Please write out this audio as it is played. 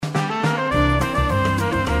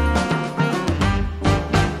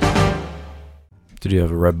Did you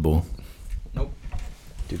have a Red Bull? Nope.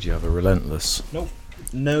 Did you have a Relentless? Nope.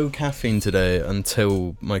 No caffeine today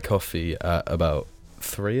until my coffee at about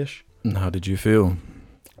 3ish. And how did you feel?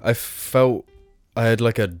 I felt I had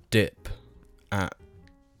like a dip at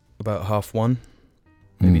about 1:30,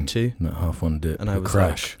 maybe 2. That half one dip. And I a was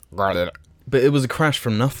crash. But it was a crash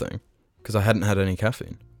from nothing because I hadn't had any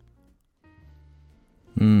caffeine.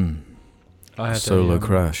 I had solo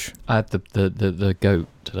crash. I had the goat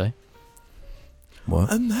today.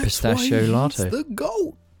 What? And that's Pistachio why latte. he's the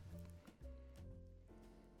GOAT.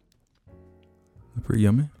 They're pretty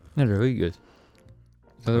yummy. Yeah, they're really good.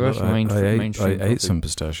 So the rest I mainstream ate coffee. some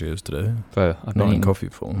pistachios today. Bro, I've Not been in eating, coffee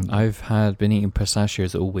form. I've been eating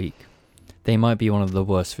pistachios all week. They might be one of the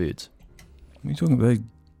worst foods. What are you talking about? They're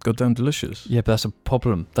goddamn delicious. Yeah, but that's a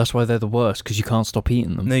problem. That's why they're the worst, because you can't stop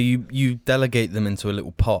eating them. No, you delegate them into a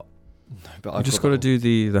little pot. But You just got to do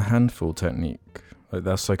the handful technique. Like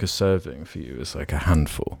that's like a serving for you. It's like a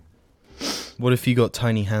handful. What if you got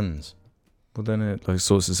tiny hands? Well, then it like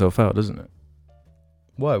sorts itself out, doesn't it?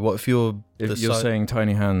 Why? What if you're If you're saying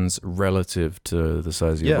tiny hands relative to the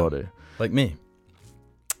size of your body. like me?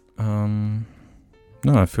 No,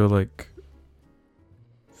 I feel like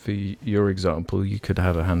for your example, you could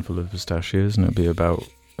have a handful of pistachios and it'd be about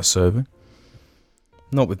a serving.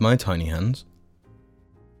 Not with my tiny hands.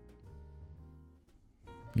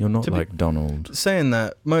 You're not To be- like Donald. Saying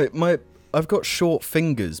that, I've got short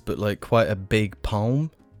fingers, but like quite a big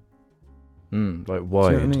palm. Like Do you know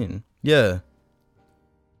wide. what I mean? Yeah.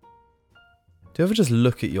 Do you ever just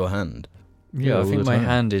look at your hand? Yeah, I all think the my time.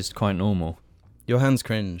 hand is quite normal. Your hand's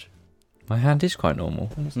cringe. My hand is quite normal.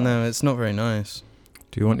 No, it's not very nice.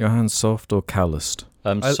 Do you want your hands soft or calloused?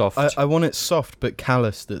 Soft. I want it soft but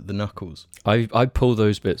calloused at the knuckles. I pull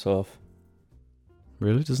those bits off.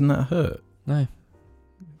 Really? Doesn't that hurt? No,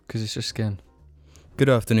 because it's just skin. Good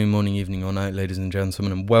afternoon, morning, evening, or night, ladies and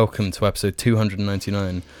gentlemen, and welcome to episode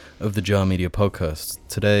 299 of the Jar Media Podcast.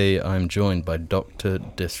 Today, I'm joined by Dr.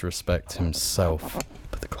 Disrespect himself.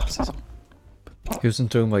 Put the glasses on. He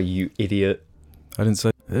wasn't talking about you, idiot. I didn't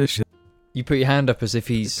say shit. You put your hand up as if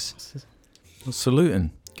he's... What's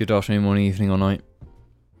saluting? Good afternoon, morning, evening, or night.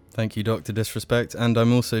 Thank you, Dr. Disrespect, and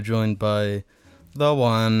I'm also joined by the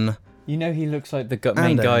one, You know he looks like the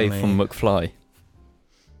main And guy only. from McFly.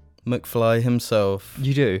 McFly himself,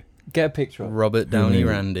 You do. Get a picture of Robert Downey knew?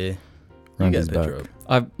 Randy. You Randy's get a picture back.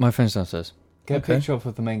 up. My phone's downstairs. Get Okay. a picture up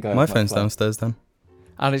of the main guy My from phone's McFly. downstairs then.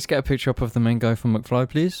 Alex, get a picture up of the main guy from McFly,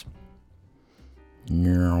 please.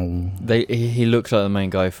 No. He looks like the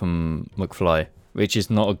main guy from McFly, which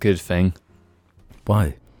is not a good thing.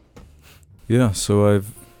 Why? Yeah, so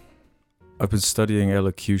I've been studying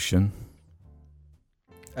elocution.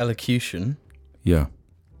 Elocution? Yeah.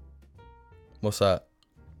 What's that?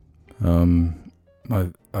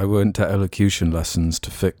 I went to elocution lessons to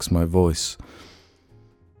fix my voice.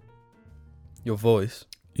 Your voice?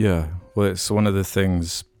 Yeah, well, it's one of the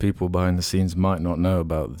things people behind the scenes might not know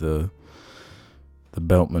about the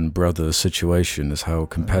Beltman brothers situation is how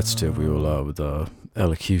competitive we all are with our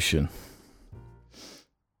elocution.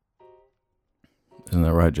 Isn't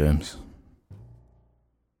that right, James?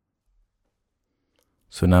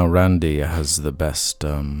 So now Randy has the best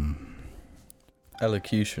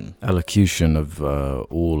Elocution. elocution of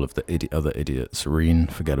all of the other idiots. Reen,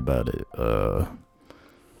 forget about it.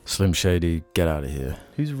 Slim Shady, get out of here.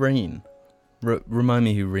 Who's Reen? Remind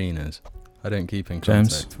me who Reen is. I don't keep in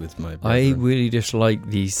James? contact with my I brethren. really dislike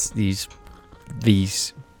these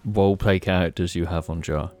roleplay characters you have on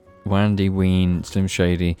Jar. Randy, Ween, Slim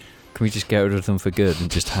Shady. Can we just get rid of them for good and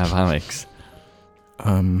just have Alex?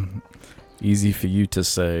 Easy for you to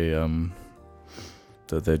say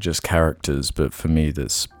that they're just characters, but for me,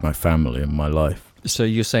 that's my family and my life. So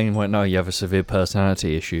you're saying right now you have a severe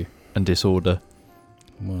personality issue and disorder?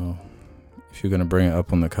 Well, if you're going to bring it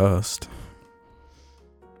up on the cast,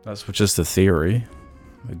 that's just a theory,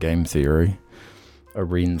 a game theory, a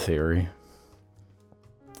Reen theory.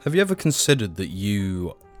 Have you ever considered that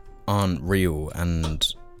you aren't real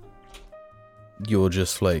and you're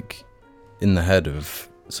just like in the head of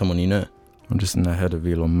someone you know? I'm just in the head of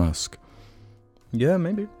Elon Musk. Yeah,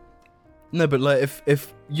 maybe. No, but like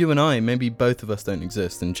if you and I, maybe both of us don't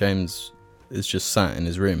exist and James is just sat in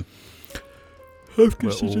his room.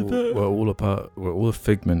 We're all a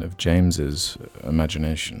figment of James's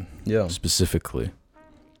imagination, Yeah. specifically.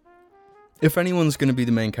 If anyone's going to be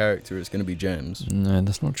the main character, it's going to be James. No,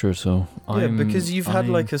 that's not true at all. Yeah, because you've had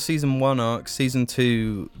like a season 1 arc. Season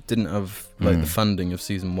 2 didn't have like the funding of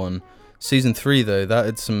season 1. Season 3 though, that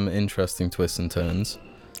had some interesting twists and turns.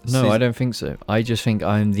 No, I don't think so. I just think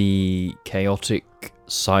I'm the chaotic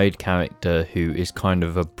side character who is kind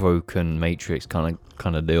of a broken Matrix kind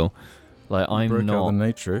of deal. Like I'm Broke out not. the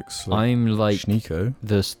Matrix. I'm like Sneeko.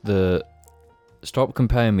 the. Stop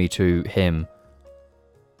comparing me to him.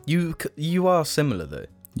 You are similar though.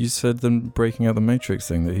 You said the breaking out the Matrix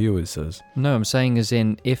thing that he always says. No, I'm saying as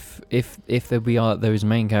in if there is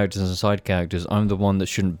main characters and side characters, I'm the one that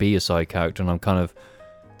shouldn't be a side character, and I'm kind of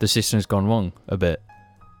the system's gone wrong a bit.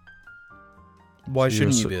 Why So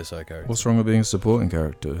shouldn't you're you be a side character? What's wrong with being a supporting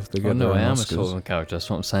character? They get Oh, no, their I own am a Oscars. supporting character. That's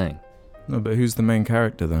what I'm saying. No, but who's the main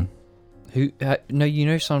character then? No, you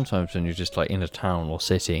know sometimes when you're just like in a town or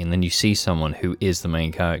city, and then you see someone who is the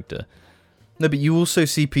main character. No, but you also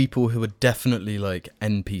see people who are definitely like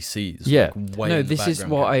NPCs. Yeah. Like, way No, in the this is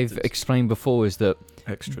background what I've characters. explained before: is that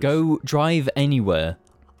Extras. go drive anywhere,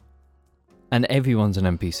 and everyone's an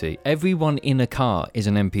NPC. Everyone in a car is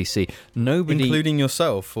an NPC. Nobody, Including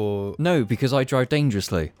yourself, or no, because I drive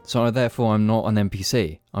dangerously, so therefore I'm not an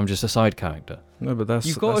NPC. I'm just a side character. No, but that's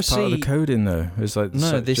You've got that's to part of see- the coding though. It's like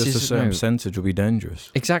No, this just a is- certain no. percentage will be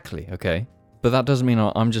dangerous. Exactly. Okay, but that doesn't mean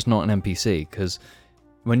I'm just not an NPC, because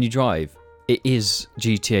when you drive, it is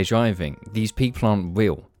GTA driving. These people aren't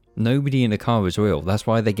real. Nobody in a car is real. That's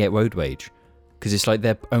why they get road rage, because it's like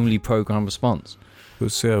their only programmed response. We'll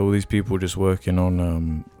see how all these people just working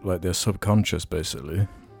on like their subconscious basically.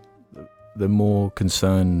 They're more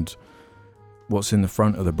concerned what's in the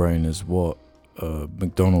front of the brain is what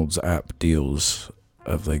McDonald's app deals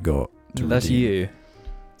have they got to That's redeem. you.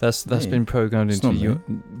 That's Me? been programmed It's into not you.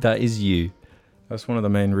 That is you. That's one of the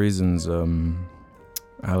main reasons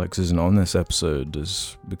Alex isn't on this episode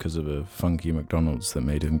is because of a funky McDonald's that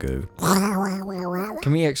made him go.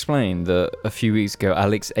 Can we explain that a few weeks ago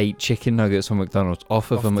Alex ate chicken nuggets from McDonald's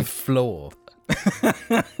off of off a the floor.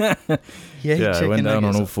 Yeah, I went down on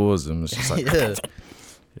all nuggets. fours and was just like, Yeah.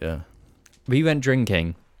 yeah. We went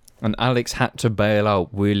drinking, and Alex had to bail out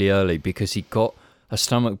really early because he got a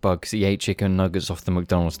stomach bug because he ate chicken nuggets off the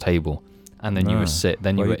McDonald's table, and then you Nah. were sick.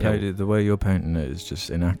 Then you were ill. The way you're painting it is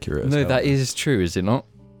just inaccurate. as No, hell. that is true, is it not?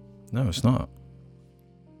 No, it's not.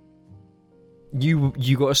 You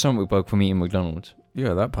got a stomach bug from eating McDonald's.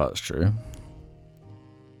 Yeah, that part's true.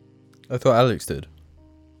 I thought Alex did.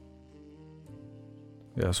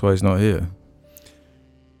 Yeah, that's why he's not here.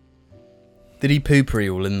 Did he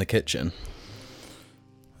poopery all in the kitchen?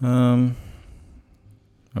 I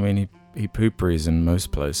mean, he pooperies in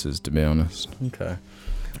most places, to be honest. Okay.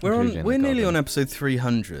 Including We're the nearly on garden. episode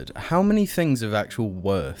 300. How many things of actual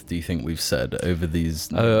worth do you think we've said over these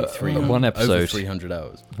 300, one over episode. 300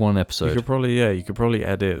 hours? One You episode. could probably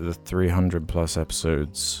edit the 300 plus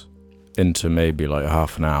episodes into maybe like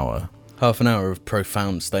half an hour. Half an hour of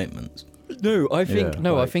profound statements. No, I think Yeah,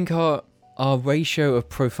 I like- think our ratio of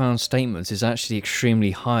profound statements is actually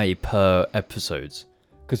extremely high per episodes,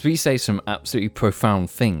 because we say some absolutely profound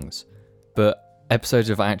things, but episodes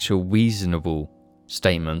of actual reasonable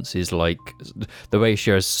statements is like the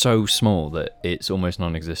ratio is so small that it's almost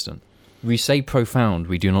non-existent. We say profound,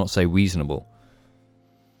 we do not say reasonable.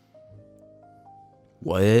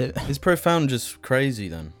 What? Is profound just crazy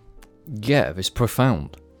then? Yeah, it's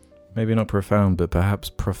profound. Maybe not profound, but perhaps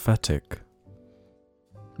prophetic.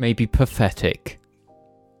 Maybe pathetic.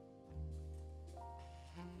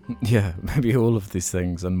 Yeah, maybe all of these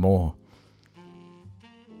things and more.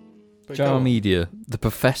 Jar Media, the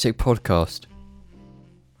pathetic podcast.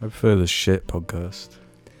 I prefer the shit podcast.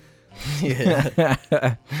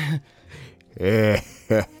 Yeah.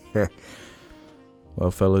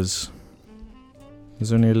 Well, fellas,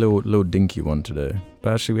 there's only a little dinky one today.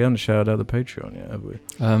 But actually, we haven't shouted out the Patreon yet, have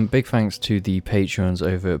we? Big thanks to the Patreons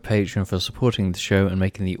over at Patreon for supporting the show and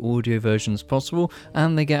making the audio versions possible,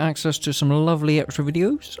 and they get access to some lovely extra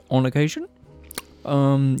videos on occasion.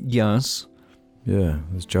 Yes. Yeah,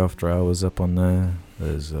 there's Jafter Hours up on there.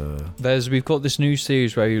 We've got this new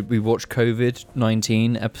series where we watch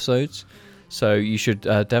COVID-19 episodes, so you should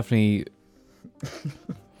definitely.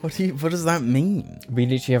 What does that mean? We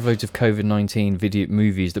literally have loads of COVID-19 video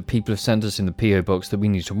movies that people have sent us in the PO box that we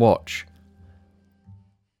need to watch.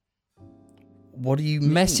 What do you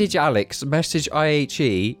mean? Message Alex, message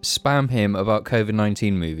IHE, spam him about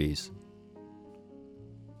COVID-19 movies.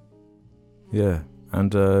 Yeah,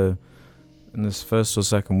 and in this first or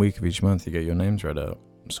second week of each month, you get your names read out.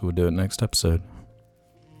 So we'll do it next episode.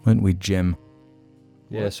 Won't we, Jim?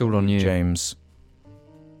 Yeah, it's all on you. James.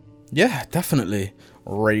 Yeah, definitely.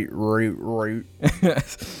 Right.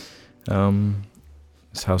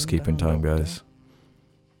 It's housekeeping time, guys.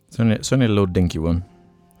 It's only a little dinky one.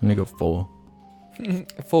 Only got 4.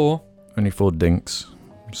 4. Only 4 dinks.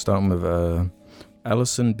 Starting with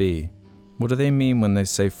Alison B. What do they mean when they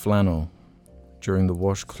say flannel during the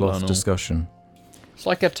washcloth Flannel. discussion? It's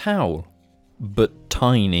like a towel, but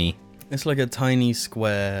tiny. It's like a tiny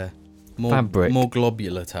square, Fabric. more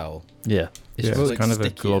globular towel. Yeah. It's just like kind of a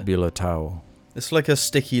stickier. globular towel. It's like a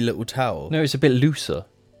sticky little towel. No, it's a bit looser.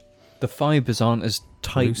 The fibres aren't as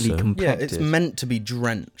tightly Looser? Yeah, compacted. it's meant to be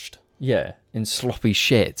drenched. Yeah, in sloppy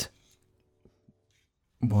shit.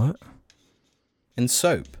 What? In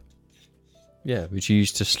soap. Yeah, which you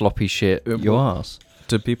use to sloppy shit your ass.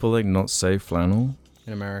 Do people like not say flannel?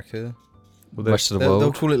 In America. Well, Rest of the They'll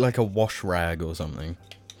world. call it like a wash rag or something.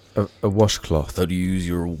 a washcloth. That you use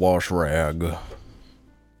your wash rag.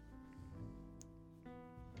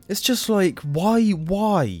 It's just like, why?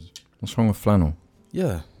 What's wrong with flannel?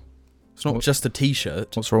 Yeah. It's not What- just a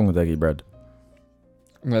t-shirt. What's wrong with eggy bread?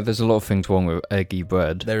 Well, there's a lot of things wrong with eggy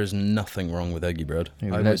bread. There is nothing wrong with eggy bread.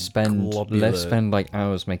 I would Let's spend like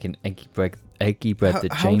hours making eggy bread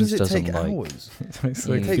that how James does it doesn't take like. hours? It takes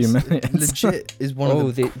like like a a few It minutes. legit is one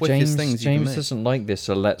of the quickest James, things you James can make. doesn't like this,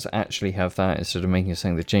 so let's actually have that instead of making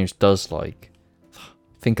something that James does like. I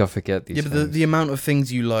think I forget these Yeah, but things. the amount of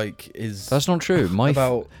things you like is That's not true.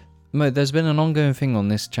 There's been an ongoing thing on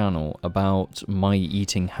this channel about my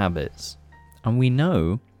eating habits, and we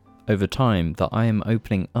know over time that I am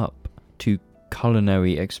opening up to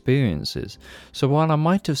culinary experiences. So while I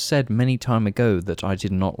might have said many time ago that I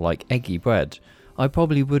did not like eggy bread, I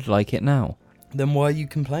probably would like it now, Then why are you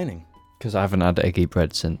complaining? because I haven't had eggy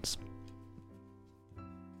bread since.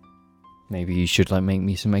 Maybe you should like make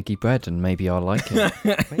me some eggy bread, and maybe I'll like it.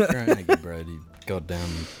 Make your own eggy bread, you goddamn.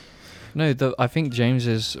 No, I think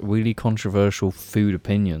James's really controversial food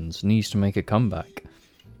opinions needs to make a comeback.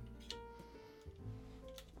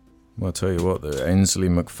 Well, I'll tell you what, though. Ainsley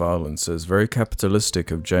McFarlane says, very capitalistic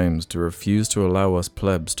of James to refuse to allow us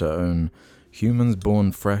plebs to own humans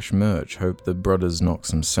born fresh merch. Hope the brothers knock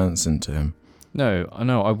some sense into him. No, I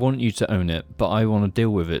know, I want you to own it, but I want to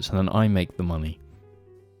deal with it, so then I make the money.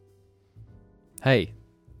 Hey,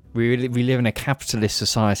 we live in a capitalist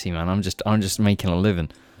society, man. I'm just making a living.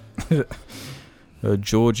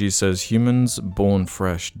 Georgie says, humans born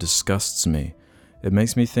fresh disgusts me. It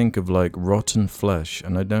makes me think of like rotten flesh,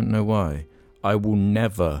 and I don't know why. I will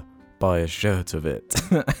never buy a shirt of it.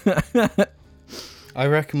 I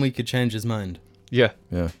reckon we could change his mind. Yeah.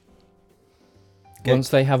 Yeah. Once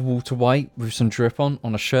they have Walter White with some drip on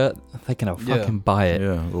a shirt, they can fucking buy it.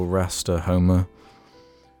 Yeah, or Rasta Homer.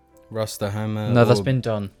 Rasta Hammer. No, that's or been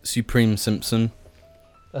done. Supreme Simpson.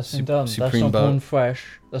 That's been done. Supreme That's not Boat. born fresh.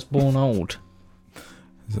 That's born old.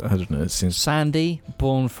 I don't know, it seems Sandy,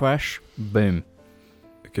 born fresh, boom.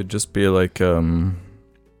 it could just be like,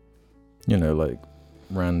 like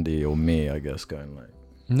Randy or me, I guess, going like,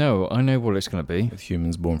 No, I know what it's going to be. with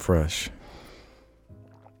humans born fresh.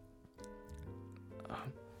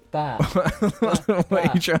 That. What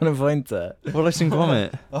are you trying to find that? Wallace and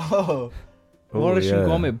Gromit. Oh. Wallace and yeah.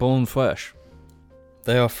 Gromit, born fresh.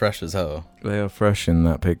 They are fresh as hell. They are fresh in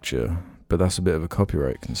that picture, but that's a bit of a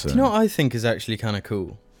copyright concern. Do you know what I think is actually kind of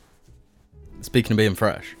cool? Speaking of being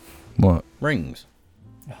fresh. What? Rings.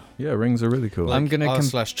 Yeah, rings are really cool. I'm gonna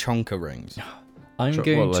slash Chonka rings. I'm What,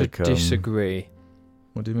 going like, to disagree.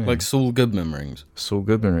 What do you mean? Like Saul Goodman rings. Saul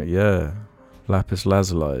Goodman, yeah. Lapis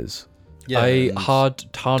Lazuli's. Yeah. I and hard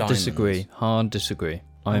diamonds. disagree. Hard disagree.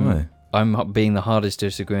 Why? I'm being the hardest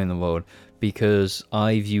disagreer in the world because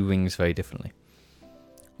I view rings very differently.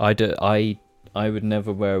 I would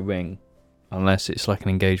never wear a ring unless it's like an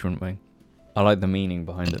engagement ring. I like the meaning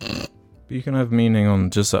behind it. But you can have meaning on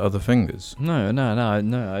just the other fingers. No.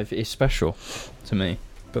 It's special to me.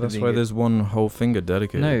 But that's Being why it- there's one whole finger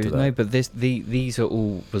dedicated to that. No, but these are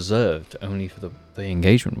all reserved only for the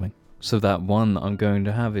engagement ring. So that one that I'm going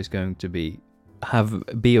to have is going to be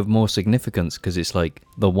of more significance because it's like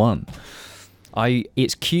the one.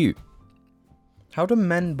 It's cute. How do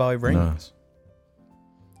men buy rings?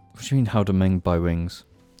 What do you mean? How do men buy rings?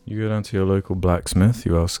 You go down to your local blacksmith,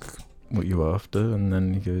 you ask what you're after, and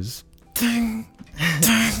then he goes, ding,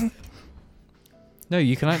 ding. No,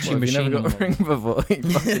 you can actually What, have you machine. never got a ring before, you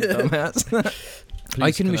fucking dumbass. Please,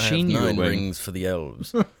 I can have machine you a 9 ring. rings for the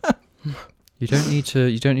elves. You don't need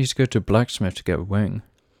to go to a blacksmith to get a ring.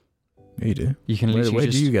 Yeah, you do. You can Where literally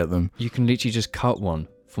do you get them? you can literally just cut one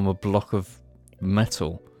from a block of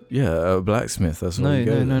metal. Yeah, a blacksmith, that's where you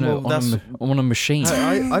go. No. Well, that's- On a machine.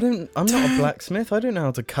 I'm not a blacksmith. I don't know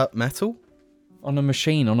how to cut metal. On a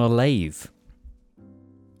machine, on a lathe.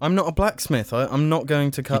 I'm not a blacksmith. I'm not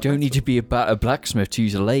going to cut You don't need to be a blacksmith to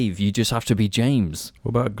use a lathe. You just have to be James. What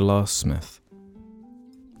about a glassmith?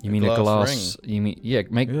 You A mean a glass glass? You mean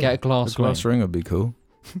get a glass A glass ring. ring would be cool.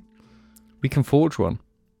 We can forge one.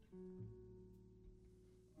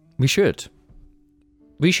 We should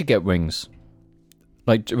get rings.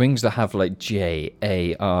 Like rings that have like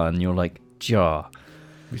J-A-R, and you're like, jar.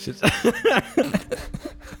 We should.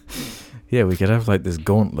 Yeah, we could have like this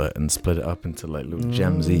gauntlet and split it up into like little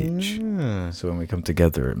gems each. Yeah. So when we come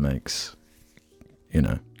together, it makes,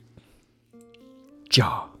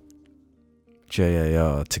 Jar.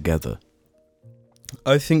 JAR together.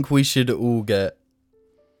 I think we should all get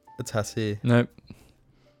a tattoo. No.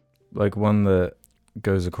 Like one that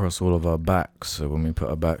goes across all of our backs. So when we put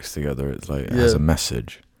our backs together, it's like it has Yeah. a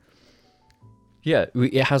message. Yeah,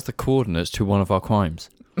 it has the coordinates to one of our crimes.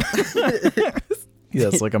 Yeah,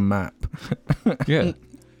 it's like a map. Yeah.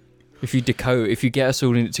 If you get us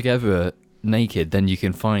all in it together naked, then you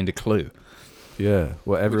can find a clue. Yeah.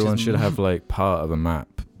 Well, everyone is should have like part of a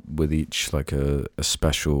map with each like a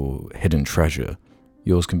special hidden treasure.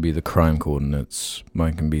 Yours can be the crime coordinates.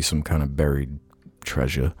 Mine can be some kind of buried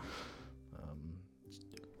treasure.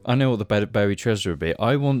 I know what the buried treasure would be.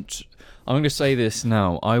 I'm going to say this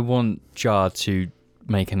now. I want Jar to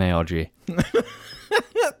make an ARG.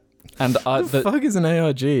 And The fuck is an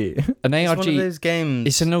ARG? an It's ARG, one of those games.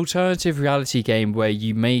 it's an alternative reality game where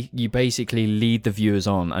you basically lead the viewers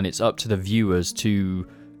on, and it's up to the viewers to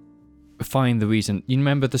find the reason. You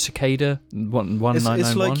remember the cicada 1991?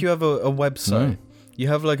 It's like you have a website. No. You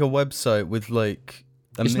have like a website with like.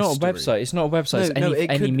 It's not a website. It's not a website. It's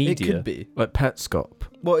any media. It could be. Like Petscop.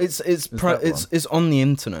 Well, it's on the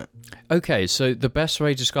internet. Okay, so the best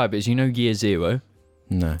way to describe it is, Year Zero.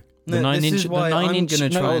 No. The No, 9 this inch. is why the 9 I'm inch. gonna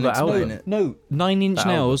try and the explain album. it. No, 9 Inch The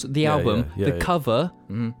Nails, album. the Yeah, album, yeah, the yeah. cover.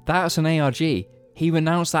 Mm. That's an ARG. He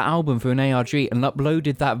renounced that album for an ARG and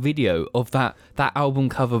uploaded that video of that album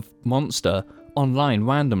cover monster online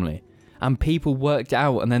randomly. And people worked it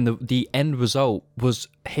out, and then the end result was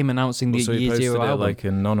him announcing the So he Year posted Zero it album. like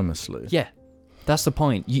anonymously. Yeah, that's the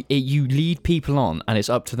point. You lead people on, and it's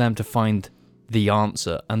up to them to find the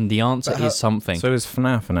answer, and the answer But is something. So is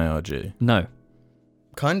FNAF an ARG? No,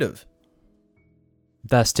 Kind of.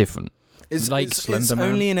 that's different. It's Like it's Slender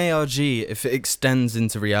Man? only an ARG if it extends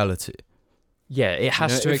into reality. Yeah, it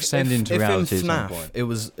has to extend into reality If in at some FNAF, point. it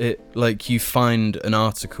was like you find an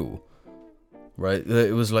article, right?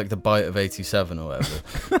 It was like the bite of 87 or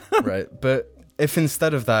whatever, right? But if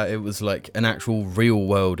instead of that, it was like an actual real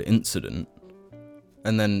world incident,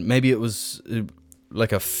 and then maybe it was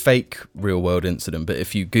like a fake real world incident, but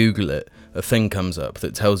if you Google it, a thing comes up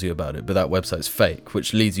that tells you about it, but that website's fake,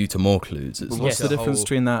 which leads you to more clues. It's What's like the a difference whole-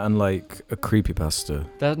 between that and like a creepypasta?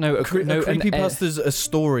 There's no, A creepypasta's a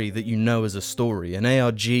story that you know as a story. An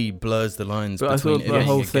ARG blurs the lines But I between thought it the being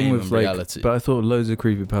whole a thing game with and like, reality. but I thought loads of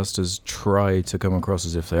creepypastas try to come across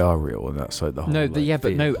as if they are real, and that's like the whole. No, like,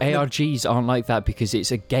 but no, theme. ARGs aren't like that because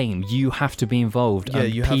it's a game. You have to be involved, yeah,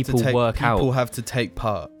 and you have people to take, work people out, have to take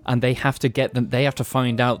part. and they have to get them. They have to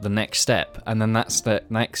find out the next step, and then that's the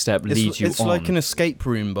next step leads you It's on. like an escape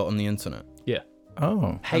room, but on the internet.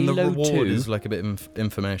 Oh, And the Halo reward 2. is like a bit of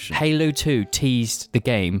information. Halo 2 teased the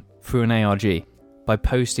game through an ARG by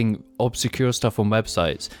posting obscure stuff on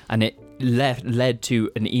websites, and it led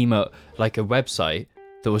to an email, like a website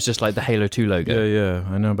that was just like the Halo 2 logo. yeah.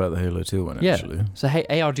 I know about the Halo 2 one Yeah. actually. So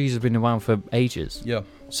ARGs have been around for ages. Yeah.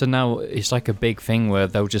 So now it's like a big thing where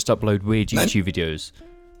they'll just upload weird YouTube videos.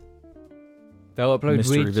 They'll upload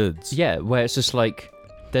Mystery weird, vids. yeah, where it's just like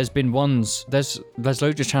there's been ones. There's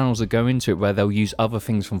loads of channels that go into it where they'll use other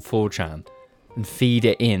things from 4chan and feed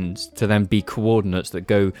it in to then be coordinates that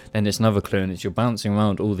go. Then it's another clue, and it's you're bouncing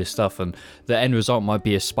around all this stuff, and the end result might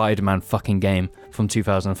be a Spider-Man fucking game from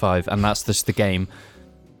 2005, and that's just the game.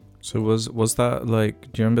 So was that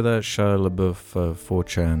like? Do you remember that Shia LaBeouf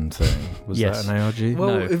 4chan thing? Was Yes. that an ARG?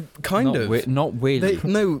 Well, No. kind not of. not really.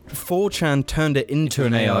 No, 4chan turned it into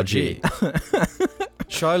an ARG.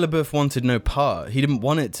 Shia LaBeouf wanted no part. He didn't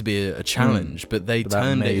want it to be a challenge, but they But that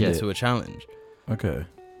turned it made into it. a challenge. Okay.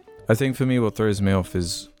 I think for me, what throws me off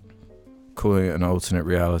is calling it an alternate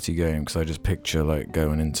reality game because I just picture like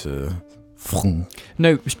going into.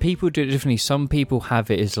 No, people do it differently. Some people have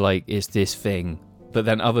it as like it's this thing, but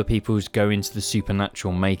then other people go into the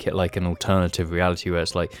supernatural, make it like an alternative reality where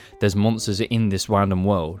it's like there's monsters in this random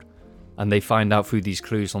world, and they find out through these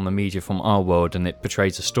clues on the media from our world, and it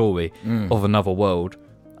portrays a story of another world,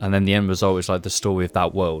 and then the end result is like the story of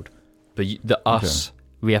that world. But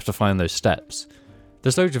we have to find those steps.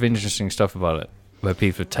 There's loads of interesting stuff about it where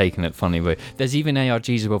people have taken it funny way. There's even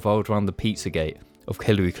ARGs revolved around the Pizzagate of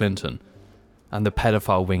Hillary Clinton and the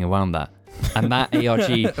pedophile wing around that. And that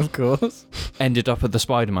ARG Of course. ended up at the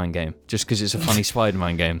Spider-Man game just because it's a funny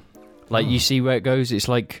Spider-Man game. Like, you see where it goes? It's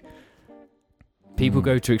like people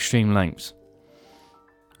go to extreme lengths.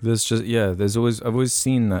 There's always I've always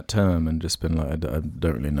seen that term and just been like I don't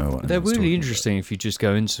really know what. They're anyone's really talking interesting if you just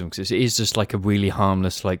go into them, because it is just like a really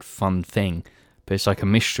harmless, like fun thing, but it's like a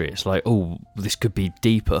mystery. It's like, oh, this could be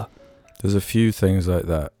deeper. about. There's a few things like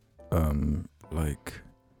that. Like,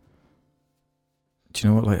 do you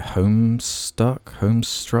know what like Homestruck?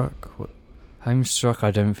 What? Homestruck,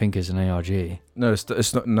 I don't think is an ARG. No,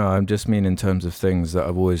 it's not. No, I'm just mean in terms of things that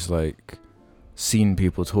I've always like seen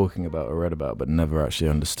people talking about or read about, but never actually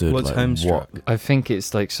understood. What's like, Homestruck? I think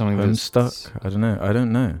it's like something that's Homestuck? I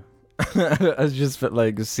don't know. I've just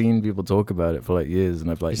like seen people talk about it for like years, and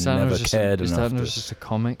I've like never cared Is enough. that just a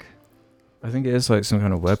comic? I think it is like some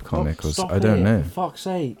kind of webcomic or I don't know. For fuck's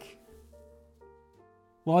sake!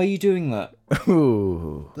 Why are you doing that?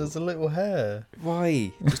 Ooh. There's a little hair.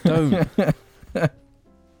 Why? Just don't.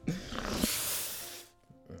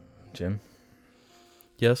 Jim,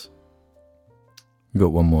 Yes? we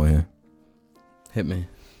got one more here. Hit me.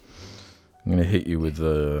 I'm gonna hit you with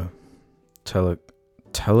the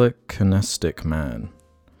telekinestic man.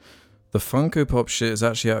 The Funko Pop shit is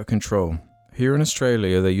actually out of control. Here in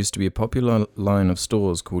Australia, there used to be a popular line of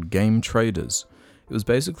stores called Game Traders. It was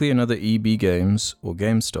basically another EB Games or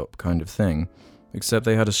GameStop kind of thing, except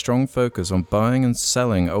they had a strong focus on buying and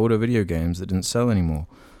selling older video games that didn't sell anymore,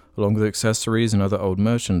 along with accessories and other old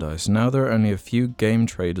merchandise. Now there are only a few Game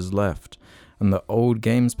Traders left, and the old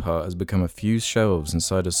games part has become a few shelves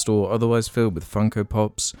inside a store otherwise filled with Funko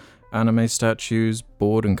Pops, anime statues,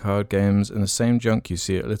 board and card games, and the same junk you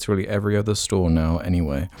see at literally every other store now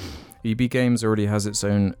anyway. EB Games already has its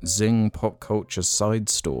own Zing Pop Culture side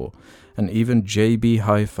store, and even JB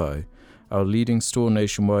Hi-Fi, our leading store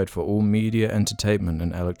nationwide for all media, entertainment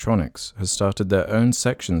and electronics, has started their own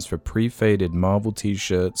sections for pre-faded Marvel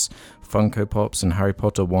t-shirts, Funko Pops and Harry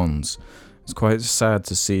Potter wands. It's quite sad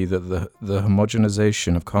to see that the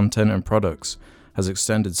homogenization of content and products has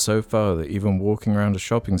extended so far that even walking around a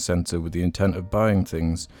shopping centre with the intent of buying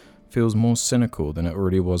things feels more cynical than it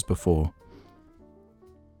already was before.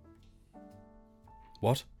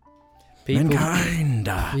 What?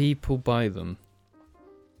 People buy them.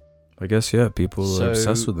 I guess, yeah, people are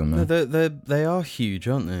obsessed with them, man. They are huge,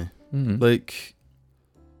 aren't they? Mm-hmm. Like,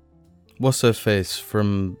 what's her face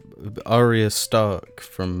from Arya Stark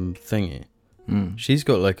from Thingy? Mm. She's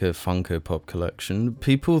got like a Funko Pop collection.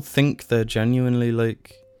 People think they're genuinely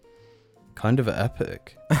like kind of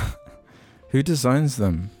epic. Who designs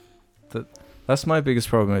them? That's my biggest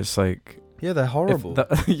problem. It's like, Yeah, they're horrible.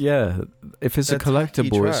 if it's They're a tacky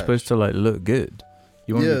collectible, trash. it's supposed to like look good.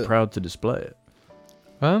 You want to be proud to display it.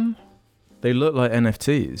 They look like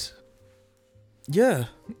NFTs. Yeah,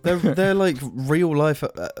 they're like real life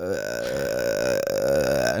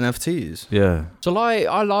NFTs. Yeah, So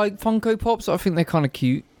I like Funko Pops. I think they're kind of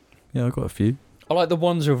cute. yeah, I've got a few. I like the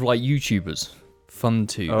ones of like YouTubers. Fun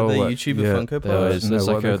too. Oh, Are they what? YouTuber Yeah. Funko There Pops? is. There's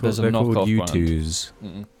like they're a- there's a they're called knockoff brand. U2s.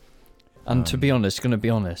 Mm-mm. And to be honest, gonna be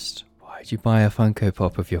honest, why'd you buy a Funko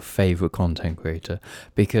Pop of your favorite content creator?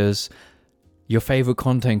 Because your favorite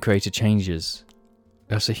content creator changes.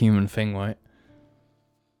 That's a human thing, right?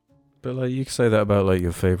 But like you could say that about like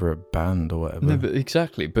your favorite band or whatever. No, but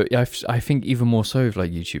exactly. But I think even more so of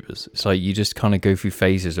like YouTubers. It's like you just kind of go through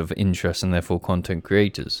phases of interest and therefore content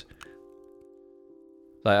creators.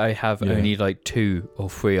 Like I have Yeah. only like 2 or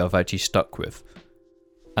 3 I've actually stuck with.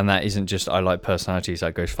 And that isn't just I like personalities,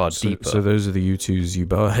 that goes far deeper. So those are the U2s you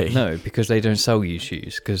buy. No, because they don't sell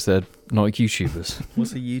YouTubers, because they're not YouTubers.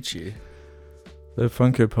 What's a YouTube? They're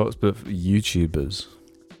Funko Pops, but for YouTubers.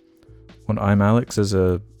 Want I'm Alex as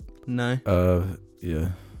a No. yeah.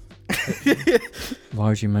 Why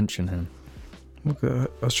would you mention him? Look, I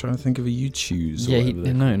was trying to think of a U2s. Yeah,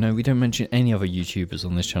 no, we don't mention any other YouTubers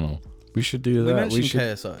on this channel. We should do We that. mentioned should.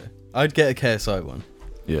 KSI. I'd get a KSI one.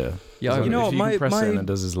 Yeah. Yeah, So you know if what, you my- can press my- it and it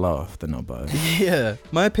does his laugh, then I'll buy it. Yeah,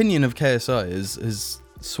 my opinion of KSI has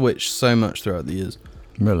switched so much throughout the years.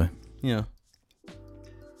 Really? Yeah,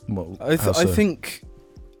 What? I how so?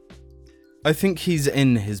 think he's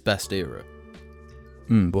in his best era.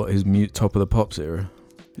 What his top of the pops era?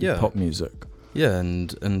 His Yeah. Pop music. Yeah,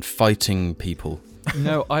 and fighting people.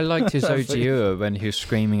 No, I liked his OG era when he was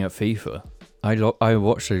screaming at FIFA. I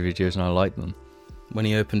watched those videos and I liked them. When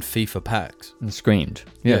he opened FIFA packs. And screamed.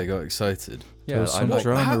 Yeah, Yeah, I got excited. There yeah, was I some liked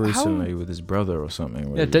drama How- recently with his brother or something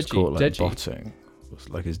where Yeah, he was Deji, caught like Deji. botting. It was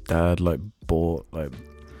like his dad like bought like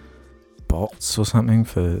bots or something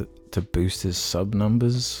to boost his sub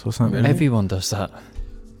numbers or something. Really? Everyone does that.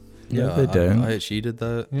 No, they don't. I actually did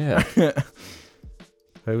that. Yeah.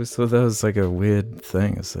 I always thought that was like a weird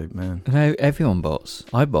thing. It's like, man. No, everyone bots.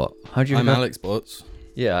 I bot. How do you I'm know? Alex Bots.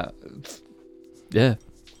 Yeah. Yeah.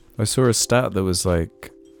 I saw a stat that was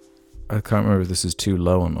like, I can't remember if this is too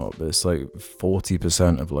low or not, but it's like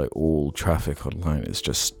 40% of like all traffic online is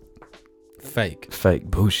just fake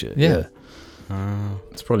bullshit. Yeah.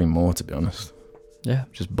 It's probably more, to be honest. Yeah.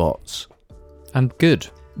 Just bots. And good.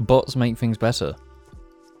 Bots make things better.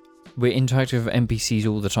 We're interacting with NPCs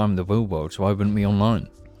all the time in the real world, so why wouldn't we online?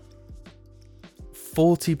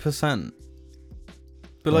 40%.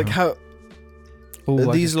 But like, how Oh, are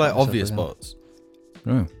I these just like cut myself obvious again. bots?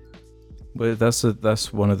 Yeah. But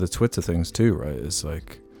that's one of the Twitter things too, right? It's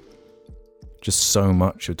like just so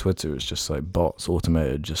much of Twitter is just like bots,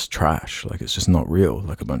 automated, just trash. Like it's just not real,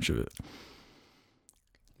 like a bunch of it.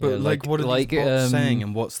 But Yeah, like, what are these bots saying,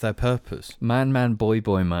 and what's their purpose? Man, Boy,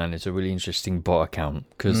 Man is a really interesting bot account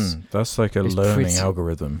because That's like a it's learning pretty-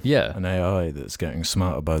 algorithm, yeah, an AI that's getting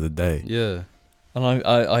smarter by the day, Yeah. and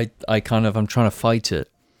I'm trying to fight it.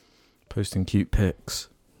 posting cute pics.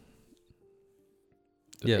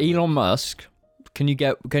 Yeah. Elon Musk, can you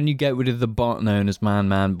get rid of the bot known as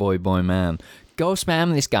Man, Boy, Man? Go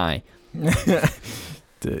spam this guy.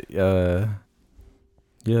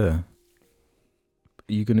 Yeah.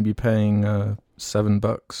 Are you going to be paying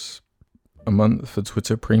 $7 a month for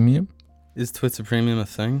Twitter Premium? Is Twitter Premium a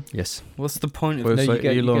thing? Yes. What's the point of Well, No, it's you like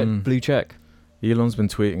get Elon- blue check. Elon's been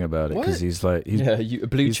tweeting about it What? because he's like Blue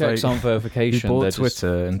he's checks like- aren't he verification. bought they're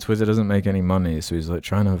Twitter, and Twitter doesn't make any money, so he's like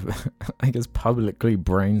trying to, I guess, publicly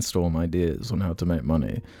brainstorm ideas on how to make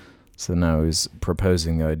money. So now he's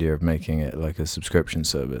proposing the idea of making it like a subscription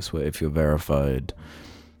service where if you're verified,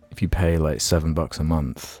 if you pay like $7 a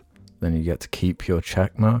month, then you get to keep your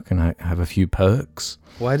check mark and have a few perks.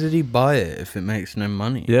 Why did he buy it if it makes no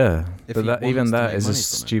money? Yeah, If but he that, wants even to that make is a money from it.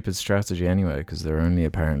 stupid strategy anyway, because there are only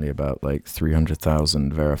apparently about like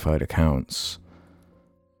 300,000 verified accounts.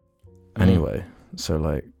 Mm. Anyway, so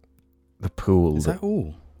like the pool. Is that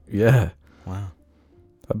all? Yeah. Wow.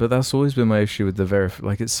 But that's always been my issue with the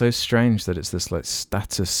like it's so strange that it's this like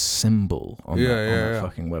status symbol on that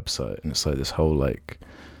fucking website, and it's like this whole like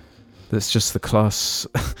it's just the class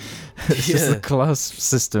it's just the class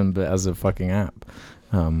system but as a fucking app.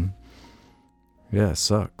 Yeah, it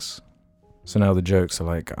sucks. So now the jokes are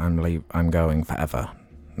like I'm going forever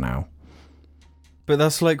now. But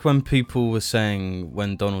that's like when people were saying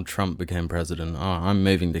when Donald Trump became president, "Oh, I'm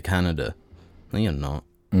moving to Canada." No, you're not.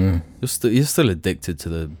 You're still addicted to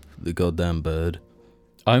the goddamn bird.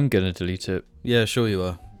 I'm gonna delete it. Yeah, sure you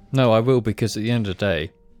are. No, I will, because at the end of the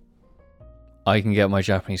day, I can get my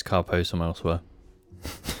Japanese car post from elsewhere.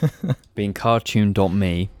 Being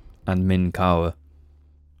cartoon.me and Min Kawa.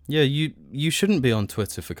 Yeah, you shouldn't be on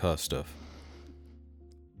Twitter for car stuff.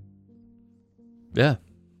 Yeah.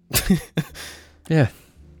 Yeah.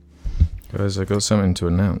 Guys, I got something to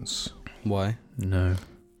announce. Why? No.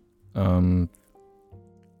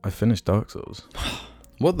 I finished Dark Souls.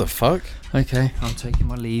 What the fuck? Okay, I'm taking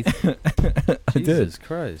my leave. I did. Jesus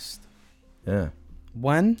Christ. Yeah,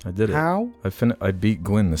 When? I did it. How? I beat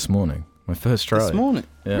Gwyn this morning. My first try. This morning?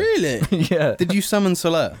 Yeah. Really? Yeah. Did you summon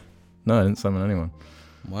Solaire? No, I didn't summon anyone.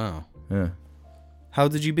 Wow. Yeah. How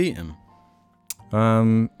did you beat him?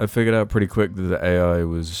 I figured out pretty quick that the AI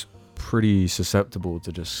was pretty susceptible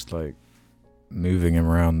to just like moving him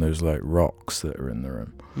around those like rocks that are in the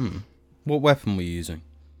room. What weapon were you using?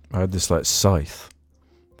 I had this like scythe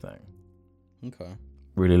thing, Okay.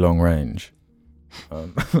 really long range.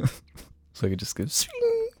 So I could just go swing.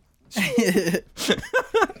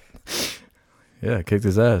 Yeah, I kicked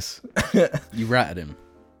his ass. You ratted him.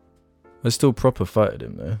 I still proper fighted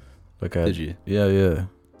him though. Like I Did you? Yeah, yeah.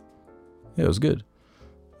 Yeah, it was good.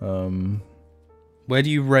 Where do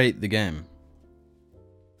you rate the game?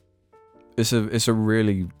 It's a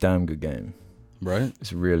really damn good game. Right?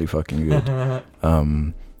 It's really fucking good.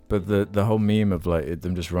 But the whole meme of like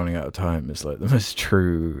them just running out of time is like the most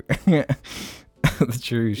true, the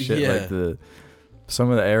true shit. Yeah. Like some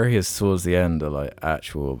of the areas towards the end are like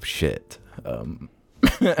actual shit.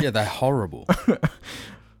 Yeah, they're horrible.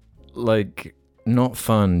 Like not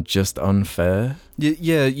fun, just unfair.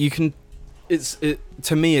 Yeah, you can.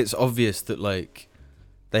 To me, it's obvious that like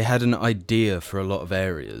they had an idea for a lot of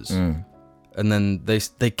areas, and then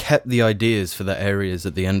they kept the ideas for the areas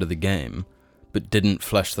at the end of the game, but didn't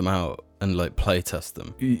flesh them out and like play test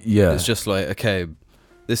them. Yeah, It's just like, okay,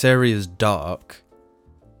 this area is dark,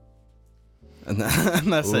 and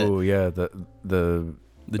that's it. Oh yeah, the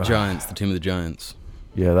Giants, the team of the Giants.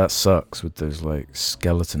 yeah, that sucks with those like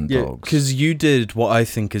skeleton Yeah, dogs. because you did what I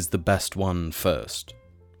think is the best one first.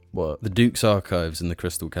 What? The Duke's Archives in the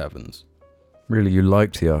Crystal Caverns. Really, you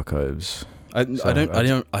liked the archives I So,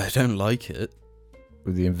 don't like it.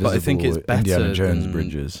 with the invisible But I think it's better Indiana Jones than-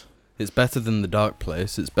 bridges. It's better than the Dark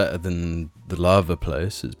Place. It's better than the Lava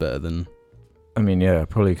Place. It's better than I mean, yeah,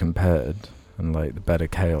 probably compared, and like the better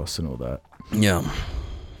chaos and all that. Yeah.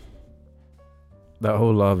 That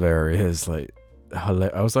whole lava area is like,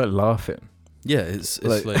 I was like laughing. Yeah, it's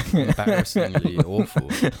like embarrassingly awful.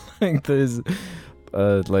 Like there's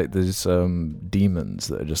demons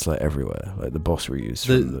that are just like everywhere, like the boss reuse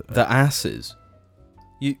from The asses.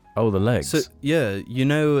 the legs. So yeah, you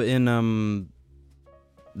know in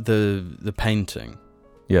the painting,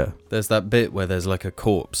 Yeah, there's that bit where there's like a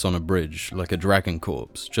corpse on a bridge, like a dragon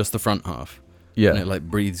corpse, just the front half. yeah, And it like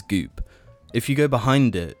breathes goop. If you go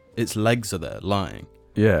behind it, its legs are there lying.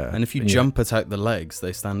 yeah. And if you yeah. jump attack the legs,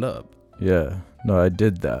 they stand up. Yeah, no, I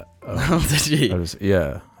did that. How did I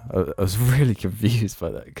you? was really confused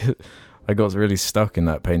by that. 'Cause I got really stuck in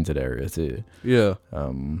that painted area too. Yeah.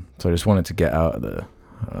 So I just wanted to get out of there.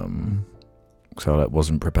 So I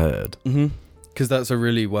wasn't prepared. Because that's a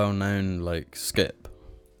really well-known like skip.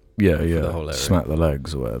 Yeah, the whole area. Smack the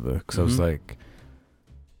legs or whatever. Because I was Mhm. like,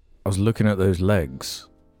 I was looking at those legs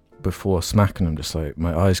before smacking them. Just like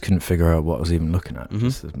my eyes couldn't figure out what I was even looking at. Mhm.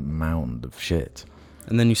 Just this mound of shit.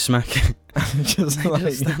 And then you smack it. just They like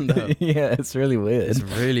just stand up. Yeah, it's really weird. It's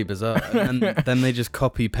really bizarre. And then they just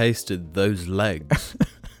copy-pasted those legs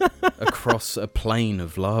across a plane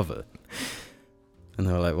of lava. And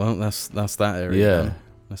they were like, well, that's that area. Yeah. Then.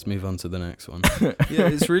 Let's move on to the next one. Yeah,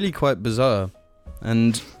 it's really quite bizarre.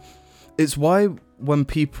 And it's why when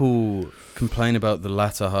people complain about the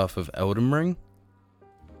latter half of Elden Ring,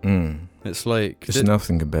 it's like... It's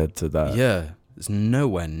nothing compared to that. Yeah, it's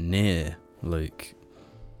nowhere near, like,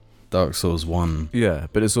 Dark Souls 1. Yeah,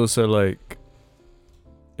 but it's also like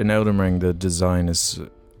in Elden Ring the design is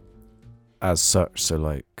as such, so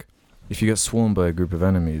like if you get swarmed by a group of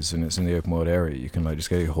enemies and it's in the open world area, you can like just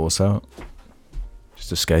get your horse out,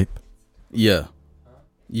 just escape. Yeah.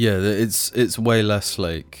 Yeah, it's way less,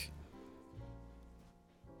 like,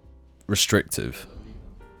 restrictive,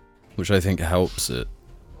 which I think helps it.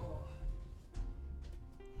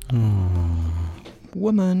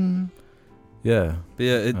 Woman. Yeah. But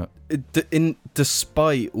yeah,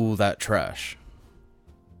 despite all that trash,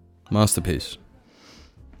 masterpiece.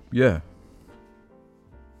 Yeah.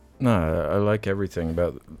 No, I like everything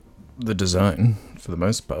about the design for the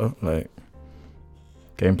most part. Like,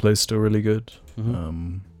 gameplay's still really good.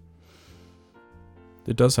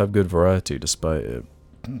 It does have good variety despite it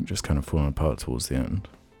just kind of falling apart towards the end.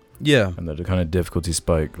 Yeah. And the kind of difficulty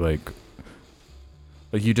spike, like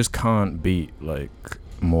you just can't beat like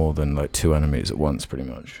more than like 2 enemies at once, pretty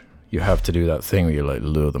much. You have to do that thing where you like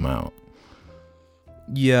lure them out.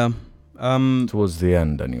 Yeah. Towards the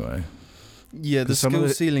end, anyway. Yeah, the 'Cause some of skill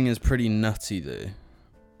the- ceiling is pretty nutty, though.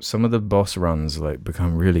 Some of the boss runs like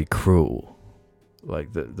become really cruel.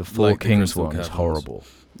 Like the Four Like the Kings Crystal one is Caverns. horrible.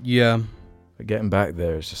 Yeah. Like, getting back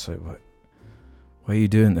there is just like, why are you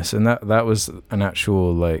doing this? And that was an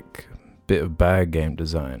actual like bit of bad game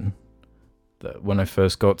design. That when I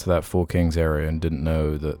first got to that Four Kings area and didn't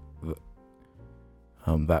know that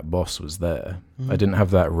that boss was there, I didn't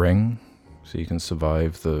have that ring, so you can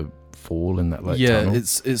survive the fall in that like tunnel.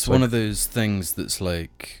 it's It's one like- of those things that's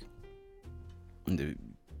like,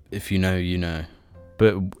 if you know, you know.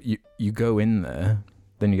 But you go in there,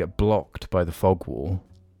 then you get blocked by the fog wall,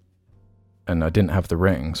 and I didn't have the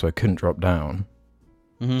ring, so I couldn't drop down.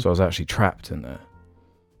 So I was actually trapped in there.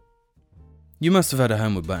 You must have had a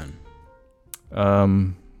homeward bound.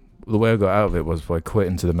 The way I got out of it was by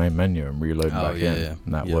quitting to the main menu and reloading Oh, back yeah, in, yeah.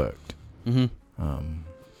 and that Yeah. worked.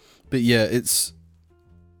 But yeah, it's...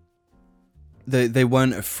 They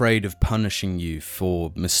weren't afraid of punishing you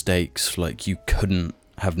for mistakes like you couldn't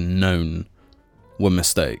have known were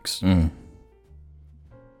mistakes.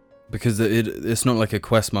 Because it's not like a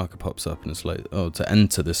quest marker pops up and it's like, oh, to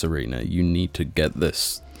enter this arena, you need to get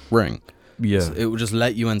this ring. Yeah, So it will just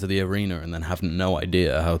let you enter the arena and then have no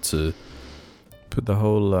idea how to... but the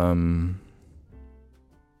whole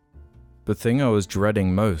the thing I was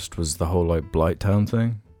dreading most was the whole like Blighttown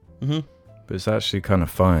thing. But it's actually kind of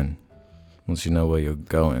fine once you know where you're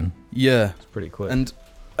going. Yeah. It's pretty quick. And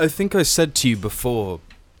I think I said to you before,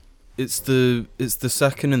 it's the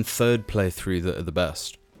second and third playthrough that are the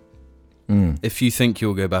best. If you think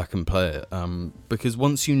you'll go back and play it, because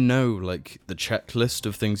once you know like the checklist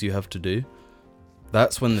of things you have to do,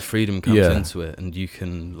 that's when the freedom comes into it, and you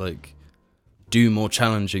can like do more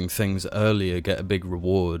challenging things earlier, get a big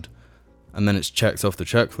reward, and then it's checked off the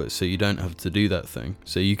checklist, so you don't have to do that thing.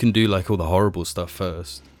 So you can do like all the horrible stuff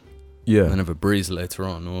first, Yeah. and then have a breeze later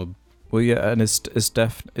on, or Well, yeah, and it's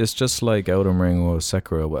just like Elden Ring or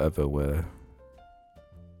Sekiro or whatever, where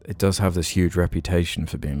it does have this huge reputation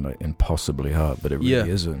for being like impossibly hard, but it really Yeah.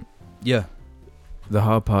 isn't. yeah, The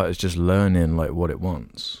hard part is just learning like what it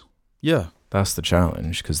wants. yeah. That's the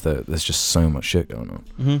challenge, because there's just so much shit going on.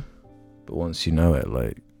 Mm-hmm. But once you know it,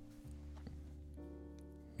 like,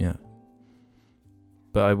 yeah.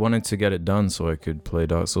 But I wanted to get it done so I could play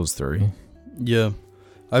Dark Souls 3. Yeah.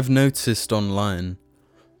 I've noticed online,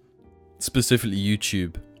 specifically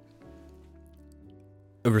YouTube,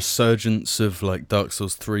 a resurgence of like Dark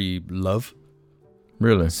Souls 3 love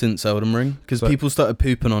Really? since Elden Ring. Because So- people started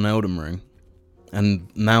pooping on Elden Ring. And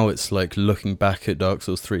now it's like looking back at Dark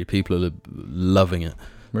Souls 3, people are loving it.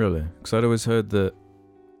 Really? Because I'd always heard that.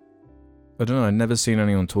 I don't know. I'd never seen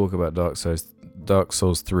anyone talk about Dark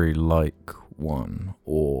Souls 3 like 1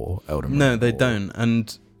 or Elden Ring. No, they or don't.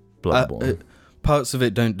 And Bloodborne. parts of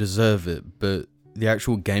it don't deserve it, but the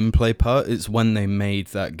actual gameplay part, it's when they made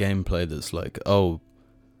that gameplay that's like, oh,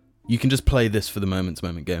 you can just play this for the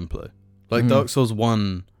moment-to-moment gameplay. Like Mhm. Dark Souls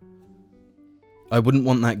 1, I wouldn't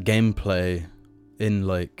want that gameplay in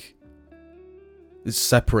like, it's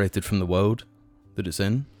separated from the world that it's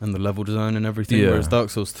in and the level design and everything. Yeah. Whereas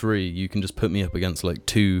Dark Souls 3, you can just put me up against like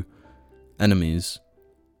 2 enemies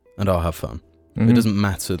and I'll have fun. It Mhm. doesn't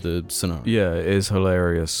matter the scenario. Yeah, it is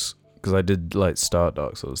hilarious. Because I did like start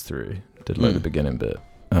Dark Souls 3. Did like the beginning bit.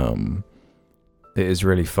 It is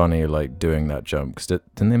really funny like doing that jump. Because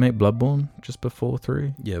didn't they make Bloodborne just before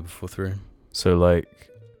 3? Yeah, before 3. So like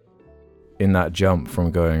in that jump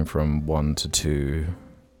from going from 1 to 2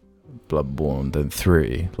 Bloodborne, then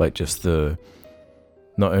 3, like just the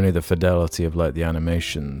not only the fidelity of like the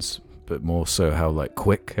animations, but more so how like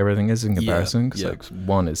quick everything is in comparison. Because yeah. like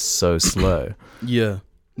 1 is so slow. Yeah,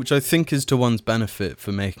 which I think is to one's benefit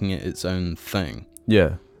for making it its own thing.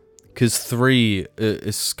 Yeah. Because 3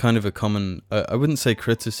 is kind of a common, I wouldn't say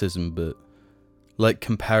criticism, but like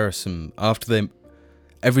comparison. After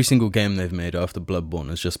every single game they've made after Bloodborne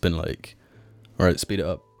has just been like, all right, speed it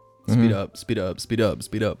up, speed it up, speed it up, speed it up,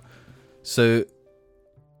 speed it up. So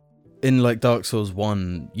in like Dark Souls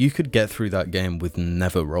 1, you could get through that game with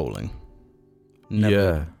never rolling. Never.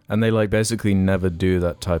 Yeah. And they like basically never do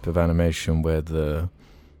that type of animation where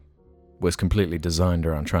it's completely designed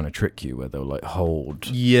around trying to trick you, where they'll like hold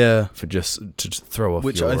Yeah. for just to throw off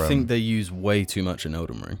Which your, I think they use way too much in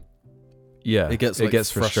Elden Ring. yeah, it gets, like,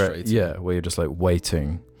 frustrating. Yeah, where you're just like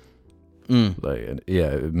waiting, like, and yeah,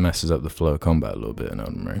 it messes up the flow of combat a little bit in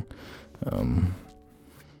Elden Ring.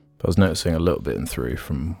 But I was noticing a little bit in 3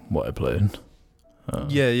 from what I played.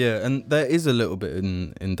 Yeah, and there is a little bit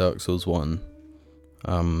in Dark Souls 1,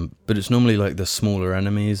 but it's normally like the smaller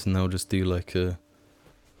enemies, and they'll just do like a.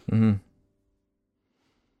 Mm-hmm.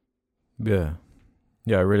 Yeah,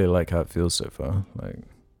 I really like how it feels so far, like,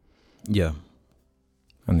 Yeah.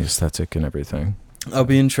 and the aesthetic and everything. I'll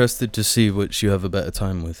be interested to see which you have a better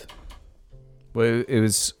time with. Well,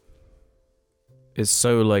 it's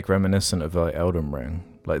so like reminiscent of like Elden Ring,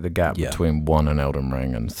 like the gap Yeah. between 1 and Elden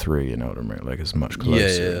Ring and 3 in Elden Ring, like it's much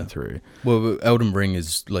closer Yeah. in 3. Well, Elden Ring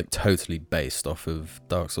is like totally based off of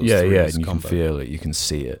Dark Souls. Yeah, 3's and you combat. can feel it, you can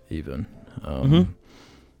see it even. Mhm.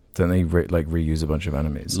 Then they reuse a bunch of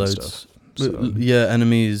enemies and Loads. stuff. So, Yeah,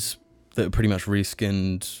 enemies that are pretty much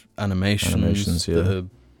reskinned animations yeah. that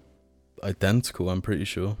are identical, I'm pretty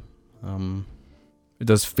sure. it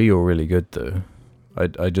does feel really good though.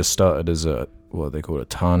 I just started as what they call it,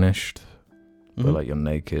 tarnished, where Mhm. like you're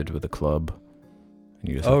naked with a club and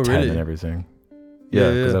you just Oh, have 10 really? and everything. Yeah, Yeah,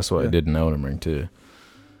 because yeah, that's what yeah. I did in Elden Ring too.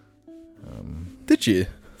 Did you?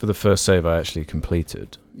 For the first save I actually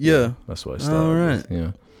completed. Yeah. That's what I started Oh, right. with.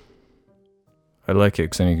 Yeah. I like it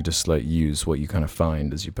because then you can just like use what you kind of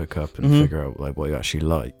find as you pick up and Mhm. figure out like what you actually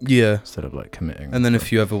like Yeah. instead of like committing. And then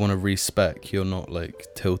if you ever want to respec, you're not like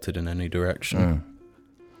tilted in any direction.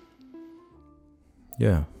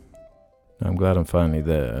 Yeah. I'm glad I'm finally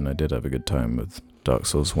there, and I did have a good time with Dark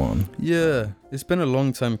Souls 1. Yeah, it's been a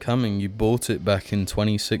long time coming. You bought it back in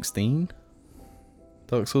 2016?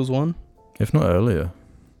 Dark Souls 1? If not earlier.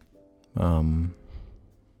 But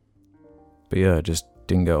yeah, I just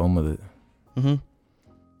didn't get on with it. Mm-hmm.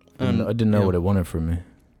 I didn't know what it wanted from me.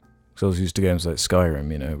 Because I was used to games like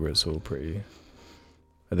Skyrim, you know, where it's all pretty...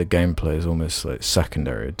 The gameplay is almost like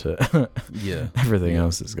secondary to Yeah. everything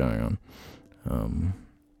else that's going on.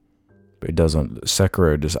 But it does...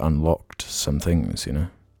 Sekiro just unlocked some things, you know?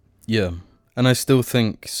 Yeah. And I still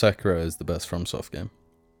think Sekiro is the best FromSoft game.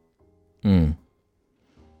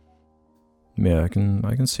 Yeah, I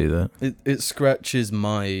can see that. It scratches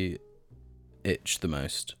my itch the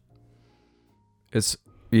most. It's...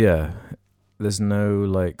 Yeah. There's no,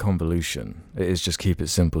 like, convolution. It is just keep it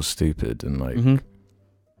simple, stupid, and, like... Mm-hmm.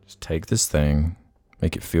 Just take this thing,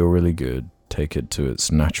 make it feel really good, take it to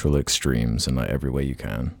its natural extremes in like every way you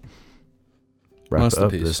can. Wrap it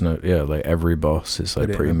up. Masterpiece. There's no, like every boss is like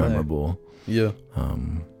Put it pretty in a bag. memorable. Yeah.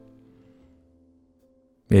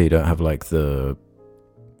 Yeah, you don't have like the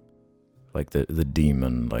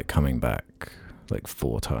demon like coming back like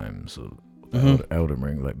 4 times, or Elden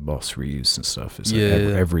Ring like boss reuse and stuff. It's like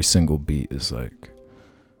every single beat is like,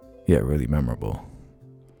 really memorable.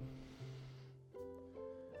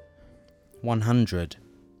 100.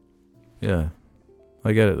 Yeah,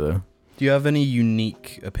 I get it though. Do you have any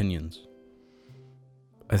unique opinions?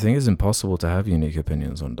 I think it's impossible to have unique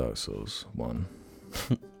opinions on Dark Souls 1.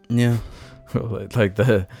 Yeah. like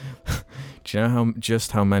the do you know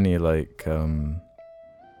how many like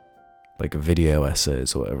video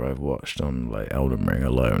essays or whatever I've watched on like Elden Ring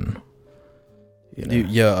alone? You know?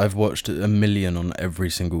 Yeah, I've watched 1 million on every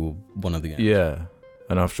single one of the games. Yeah,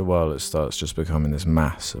 and after a while it starts just becoming this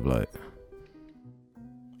mass of like,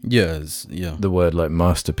 the word like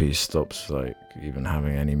masterpiece stops like even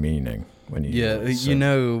having any meaning when you you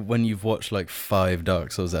know, when you've watched like 5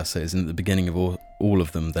 Dark Souls essays, and at the beginning of all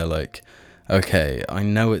of them they're like, okay, I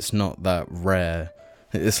know it's not that rare,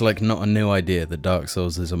 it's like not a new idea that Dark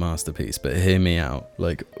Souls is a masterpiece, but hear me out.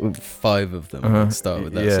 Like 5 of them start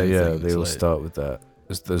with that same thing. They all start with that.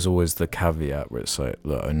 There's always the caveat where it's like,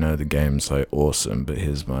 look, I know the game's like awesome, but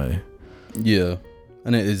here's my... Yeah,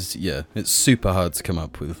 and it is, it's super hard to come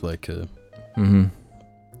up with like a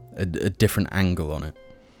different angle on it,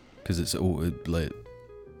 because it's all like...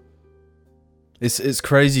 It's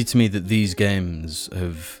crazy to me that these games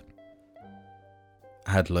have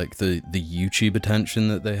had like the YouTube attention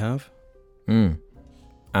that they have.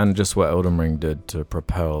 And just what Elden Ring did to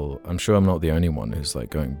propel... I'm sure I'm not the only one who's like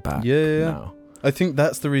going back now. I think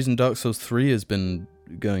that's the reason Dark Souls 3 has been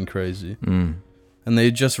going crazy. And they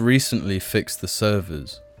just recently fixed the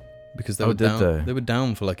servers, because they were down. They were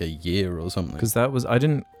down for like a year or something. Because that was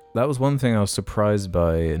one thing I was surprised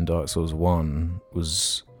by in Dark Souls 1,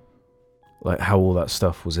 was like how all that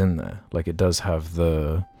stuff was in there. Like it does have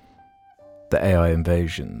the AI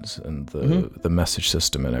invasions and the message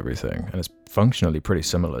system and everything, and it's functionally pretty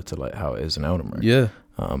similar to like how it is in Elden Ring. Yeah.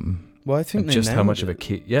 Well, I think just how much of a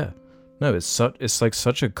key. Yeah. No, it's like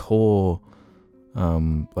such a core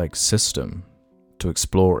like system to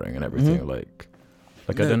exploring and everything. Like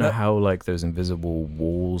I don't know how like those invisible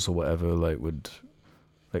walls or whatever like would.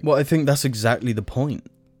 Like, well, I think that's exactly the point.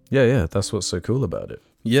 Yeah, that's what's so cool about it.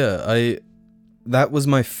 Yeah, that was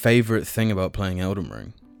my favorite thing about playing Elden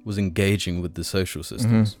Ring, was engaging with the social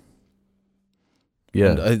systems.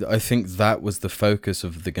 Yeah. And I think that was the focus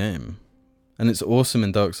of the game. And it's awesome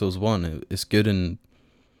in Dark Souls 1. It's good in...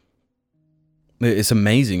 It's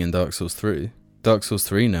amazing in Dark Souls 3. Dark Souls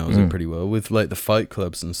 3 nails it pretty well. With like the fight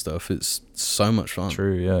clubs and stuff, it's so much fun.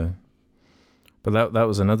 True, yeah. But that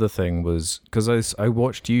was another thing, was... Because I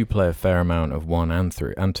watched you play a fair amount of 1 and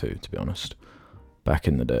 3 and 2, to be honest, back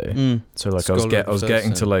in the day. So like I was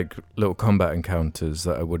getting to like little combat encounters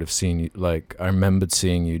that I would have seen you, like I remembered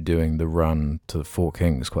seeing you doing the run to the 4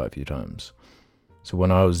 Kings quite a few times. So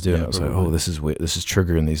when I was doing it, I was like, oh, this is weird. This is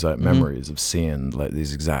triggering these like memories of seeing like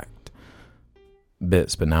these exact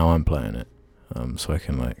bits, but now I'm playing it, so I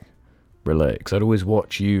can like relate. Because I'd always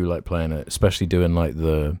watch you like playing it, especially doing like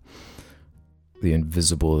the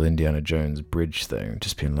invisible Indiana Jones bridge thing,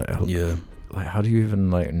 just being like, like how do you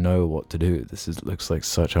even like know what to do? Looks like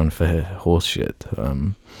such unfair horse shit.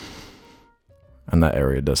 And that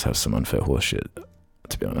area does have some unfair horse shit,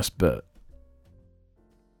 to be honest, but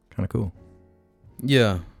kind of cool.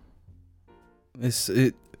 Yeah, it's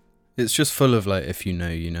just full of like, if you know,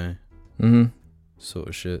 you know, sort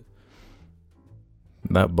of shit.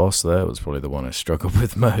 That boss there was probably the one I struggled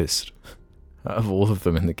with most out of all of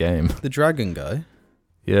them in the game. The dragon guy?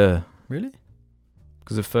 Yeah. Really?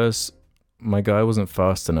 Because at first, my guy wasn't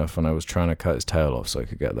fast enough and I was trying to cut his tail off so I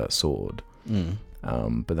could get that sword.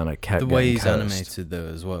 But then I kept the way he's animated though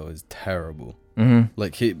as well is terrible.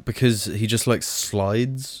 Like because he just like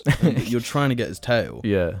slides. You're trying to get his tail.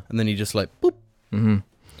 Yeah. And then he just like boop.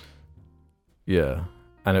 Yeah.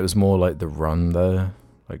 And it was more like the run there.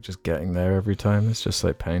 Like just getting there every time. It's just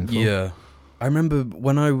like painful. Yeah. I remember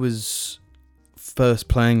when I was first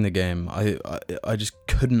playing the game, I just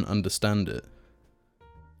couldn't understand it.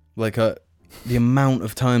 Like the amount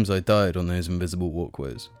of times I died on those invisible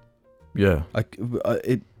walkways. Yeah.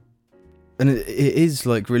 It is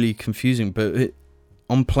like really confusing, but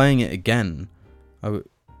on playing it again,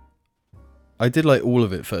 I did like all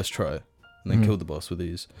of it first try, and then killed the boss with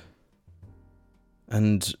ease.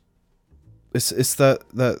 And it's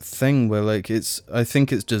that thing where like I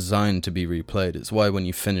think it's designed to be replayed. It's why when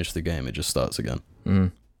you finish the game, it just starts again.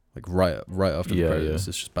 Like right after the credits,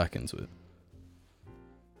 it's just back into it.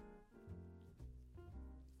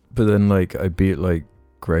 But then like I beat like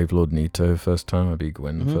Gravelord Nito first time. I beat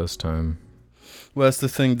Gwyn the first time. Well, that's the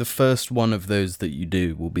thing. The first one of those that you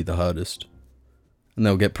do will be the hardest. And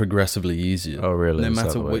they'll get progressively easier. Oh, really? No Is that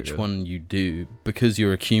matter the way it which goes? one you do, because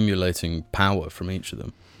you're accumulating power from each of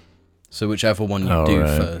them. So whichever one you Oh, do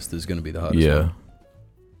right. first is going to be the hardest Yeah. one.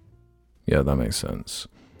 Yeah, that makes sense.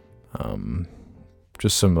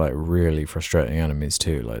 Just some like really frustrating enemies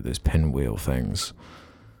too, like those pinwheel things.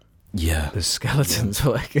 Yeah. The skeletons,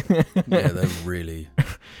 like Yeah, they're really...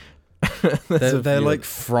 they're like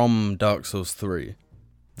from Dark Souls 3.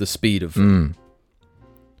 The speed of them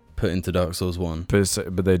put into Dark Souls 1.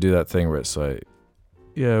 But they do that thing where it's like,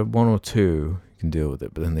 yeah, 1 or 2 you can deal with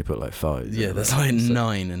it, but then they put like 5. Yeah, in there's it. like So-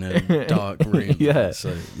 9 in a dark room. Yeah.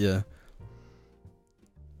 So, yeah.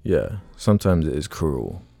 Yeah, sometimes it is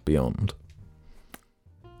cruel beyond.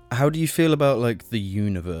 How do you feel about like the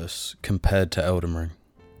universe compared to Elden Ring?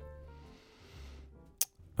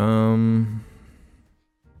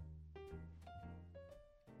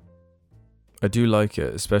 I do like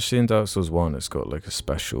it, especially in Dark Souls 1. It's got like a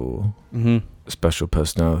special Mm-hmm.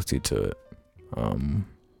 personality to it.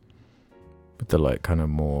 With the like kind of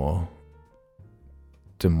more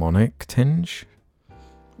demonic tinge.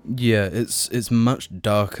 Yeah, it's much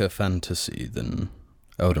darker fantasy than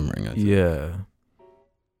Elden Ring, I think. Yeah.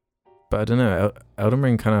 But I don't know, Elden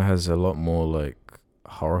Ring kind of has a lot more like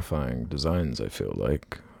horrifying designs, I feel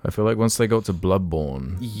like. I feel like once they got to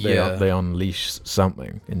Bloodborne, Yeah. they unleashed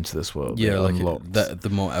something into this world. Yeah, They like unlocked. the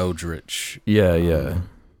more eldritch Yeah.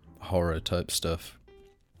 horror type stuff.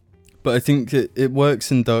 But I think it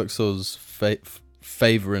works in Dark Souls'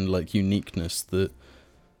 favor and like uniqueness that,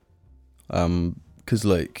 because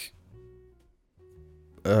like,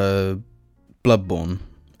 Bloodborne,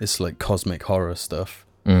 it's like cosmic horror stuff,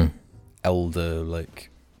 elder like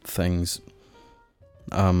things.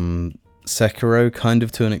 Sekiro, kind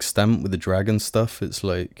of to an extent with the dragon stuff, it's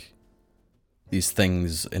like these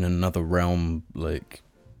things in another realm, like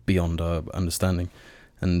beyond our understanding.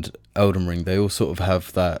 And Elden Ring, they all sort of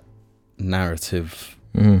have that narrative,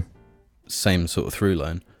 same sort of through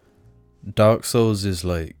line. Dark Souls is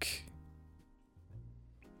like,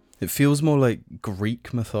 it feels more like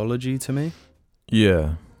Greek mythology to me.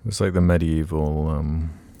 Yeah. It's like the medieval,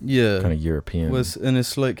 Yeah. kind of European. And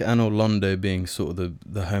it's like Anor Londo being sort of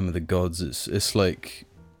the home of the gods. It's like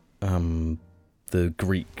the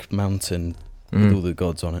Greek mountain with all the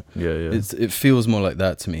gods on it. Yeah. It feels more like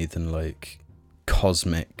that to me than like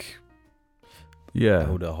cosmic Yeah.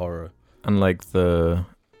 elder horror. And like the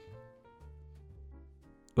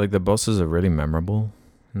bosses are really memorable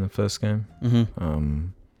in the first game. Mm-hmm.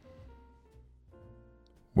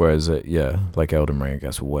 Whereas like Elden Ring, I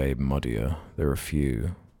guess, way muddier. There are a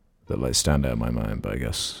few that like stand out in my mind, but I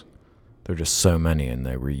guess there are just so many, and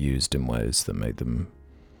they were used in ways that made them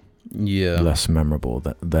less memorable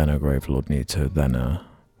than a Gravelord Nito, than a...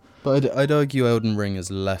 But I'd argue Elden Ring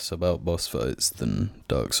is less about boss fights than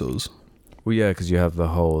Dark Souls. Well, yeah, because you have the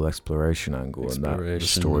whole exploration angle and the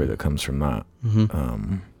story that comes from that.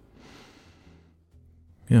 Mm-hmm.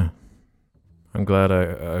 Yeah. I'm glad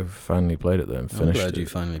I finally played it then, finished I'm glad it. you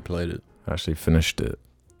finally played it. Actually finished it,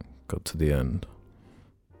 got to the end.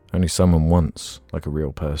 Only summoned once, like a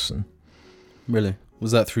real person. Really?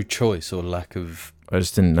 Was that through choice or lack of... I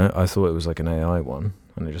just didn't know. I thought it was like an AI one,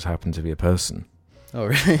 and it just happened to be a person. Oh,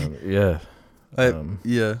 really? Yeah.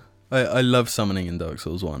 Yeah. I love summoning in Dark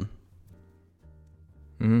Souls 1.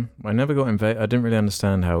 I never got invaded. I didn't really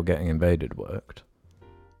understand how getting invaded worked.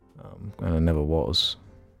 And I never was.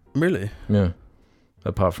 Really? Yeah.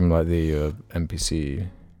 Apart from like the NPC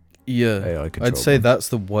Yeah. AI control. I'd say that's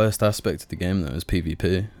the worst aspect of the game, though, is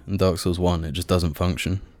PvP. In Dark Souls 1, it just doesn't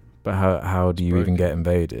function. But how do you even get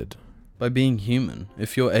invaded? By being human.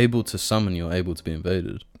 If you're able to summon, you're able to be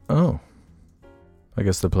invaded. Oh. I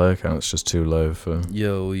guess the player count's just too low for...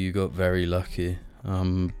 Yo, you got very lucky.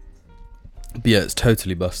 But yeah, it's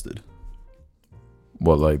totally busted.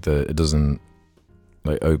 What, like it doesn't...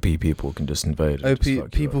 Like OP people can just invade.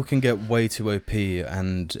 OP people can get way too OP,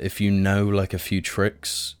 and if you know like a few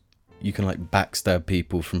tricks, you can like backstab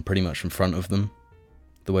people from pretty much in front of them.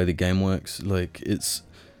 The way the game works, like it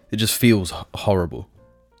just feels horrible.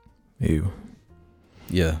 Ew.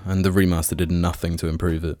 Yeah, and the remaster did nothing to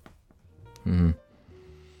improve it.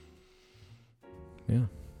 Yeah.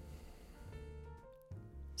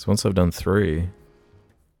 So once I've done 3,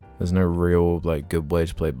 there's no real like good way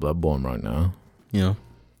to play Bloodborne right now. Yeah.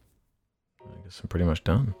 I guess I'm pretty much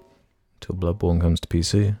done until Bloodborne comes to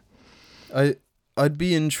PC. I'd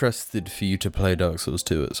be interested for you to play Dark Souls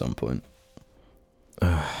 2 at some point.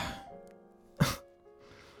 The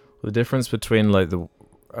difference between like the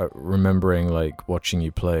remembering like watching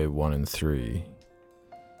you play 1 and 3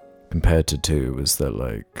 compared to 2 was that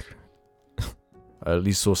like I at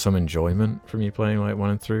least saw some enjoyment from you playing like 1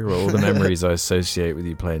 and 3. Where all the memories I associate with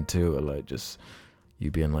you playing 2 are like just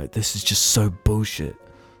you being like, this is just so bullshit.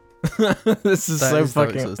 This is so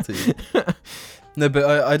fucking. No, but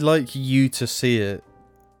I'd like you to see it.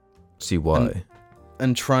 See why?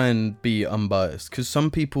 And try and be unbiased, because some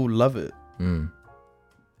people love it. Mm.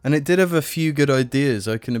 And it did have a few good ideas,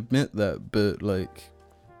 I can admit that, but like,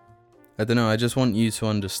 I don't know, I just want you to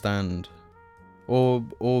understand or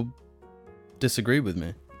disagree with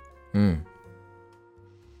me. Mm.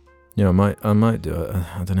 Yeah, I might do it.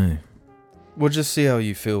 I don't know. We'll just see how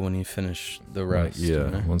you feel when you finish the rest. Yeah,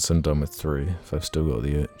 you know? once I'm done with 3, if I've still got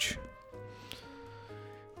the itch.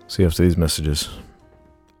 See you after these messages.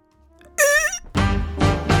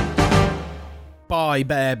 Bye,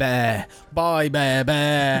 Bear Bear. Bye, Bear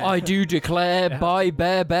Bear. I do declare, bye,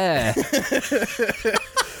 Bear Bear.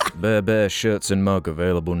 Bear Bear shirts and mug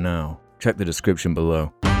available now. Check the description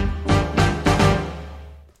below.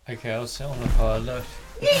 Okay, I'll sit on the far left.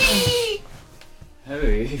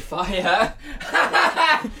 Oh, fire!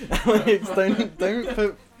 Alex, don't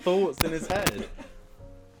put thoughts in his head.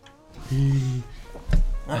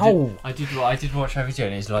 Ow! I did watch a video,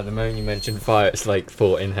 and it's like the moment you mentioned fire, it's like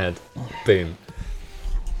thought in head. Boom.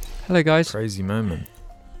 Hello, guys. Crazy moment.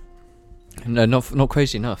 No, not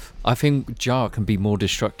crazy enough. I think jar can be more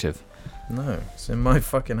destructive. No, it's in my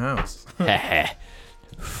fucking house.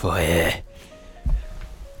 Fire.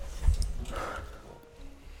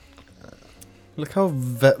 Look how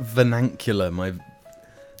vernacular my.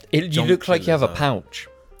 You look like you have a Jonculars are. pouch.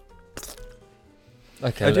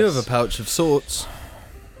 Okay, I do have a pouch of sorts.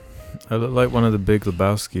 I look like one of the Big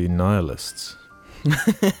Lebowski nihilists.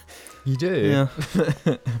 You do?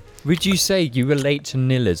 Yeah. Would you say you relate to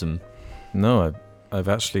nihilism? No, I've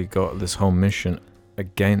actually got this whole mission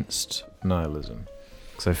against nihilism.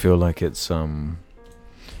 Because I feel like it's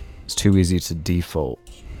too easy to default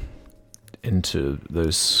into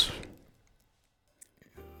those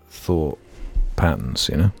thought patterns,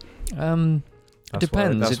 you know? It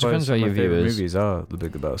depends. It depends what your view is. Movies are the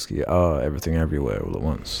Big Lebowski, are Everything Everywhere All at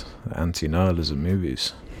Once. Anti-nihilism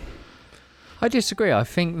movies. I disagree. I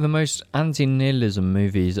think the most anti-nihilism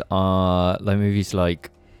movies are like movies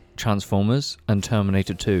like Transformers and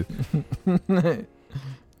Terminator 2.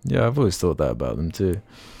 Yeah, I've always thought that about them too.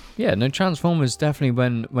 Yeah, no, Transformers definitely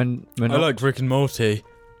when I like Rick and Morty.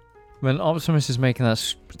 when Optimus is making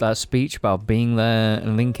that speech about being there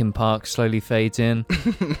and Linkin Park slowly fades in.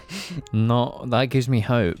 That gives me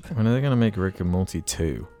hope. When are they going to make Rick and Morty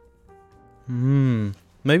 2?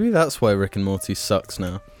 Maybe that's why Rick and Morty sucks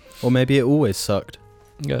now. Or maybe it always sucked.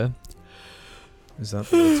 Yeah. Is that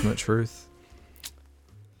the ultimate truth?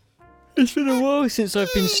 It's been a while since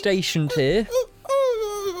I've been stationed here.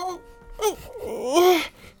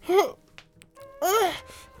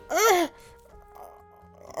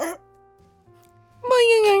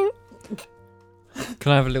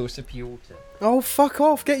 Can I have a little sip of your water? Oh, fuck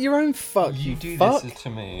off. Get your own fuck, You do fuck. this to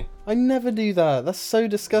me. I never do that. That's so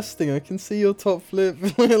disgusting. I can see your top flip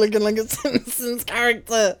looking like a Simpsons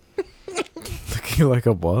character. Looking like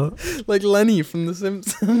a what? Like Lenny from The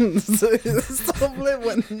Simpsons. His top lip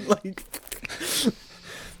went like...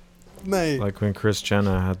 Mate. Like when Kris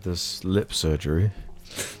Jenner had this lip surgery.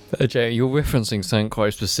 Jay, you're referencing something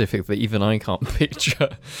quite specific that even I can't picture.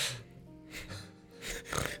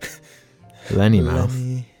 Lenny mouth.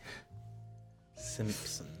 Lenny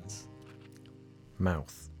Simpsons.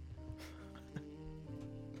 Mouth.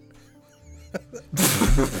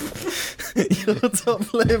 Your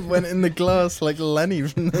top lip went in the glass like Lenny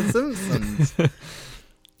from The Simpsons.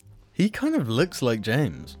 He kind of looks like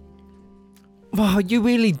James. Wow, you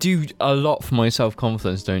really do a lot for my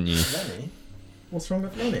self-confidence, don't you? Lenny? What's wrong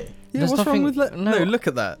with Lenny? Yeah, There's what's wrong nothing- with Lenny? no. No, look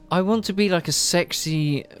at that. I want to be like a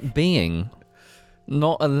sexy being,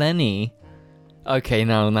 not a Lenny. Okay,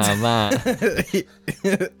 now that.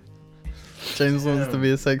 James wants to be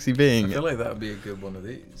a sexy being. like that would be a good one of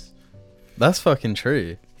these. That's fucking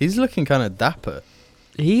true. He's looking kind of dapper.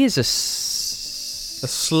 He is A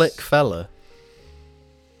slick fella.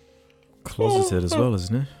 Closeted as well,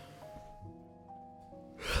 isn't he?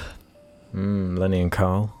 Lenny and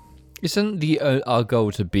Carl. Isn't our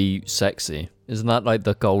goal to be sexy? Isn't that like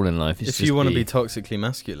the goal in life? If you want to be toxically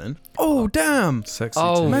masculine. Oh, damn. Sexy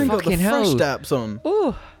Oh, too. Man got the fucking fresh hell. daps on.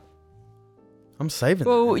 Oh, I'm saving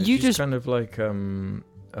well, that. you She's just kind of like who's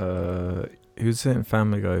it in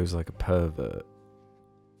Family Guy who's like a pervert?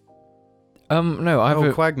 no, I've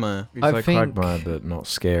Oh, Quagmire. He's I like think- Quagmire but not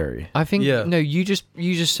scary. I think Yeah. no. You just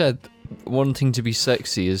said wanting to be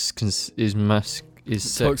sexy is sex.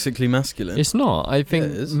 Toxically masculine. It's not. I think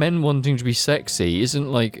it is. men wanting to be sexy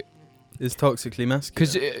isn't like is toxically masculine.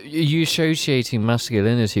 Because you're associating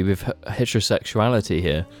masculinity with heterosexuality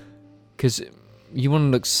here. Because you want to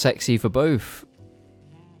look sexy for both.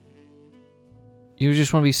 You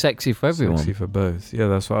just want to be sexy for everyone. Sexy for both. Yeah,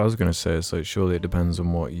 that's what I was going to say. It's like, surely it depends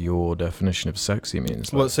on what your definition of sexy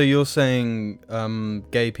means. What? So you're saying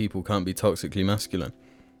gay people can't be toxically masculine?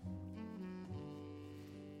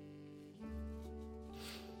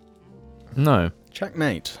 No.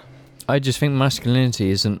 Checkmate. I just think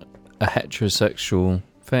masculinity isn't a heterosexual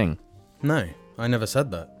thing. No, I never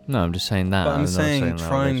said that. No, I'm just saying that. But I'm not saying that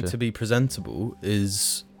trying later. to be presentable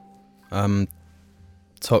is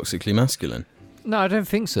toxically masculine. No, I don't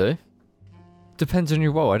think so. Depends on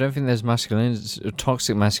your role. I don't think there's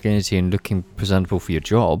toxic masculinity in looking presentable for your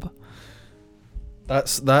job.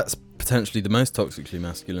 That's potentially the most toxically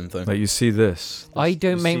masculine thing. Like, you see this. I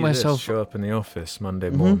don't You make see myself- this show up in the office Monday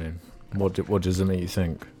Mhm. morning. What does it make you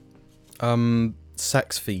think?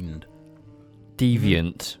 Sex fiend.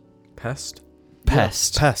 Deviant. Pest?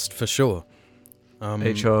 Pest. Pest, for sure.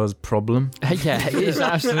 HR's problem? Yeah, it is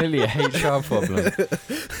absolutely a HR problem.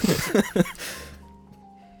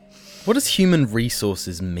 What does human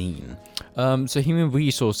resources mean? So human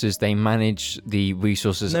resources, they manage the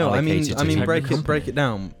resources No, I allocated mean to break company. it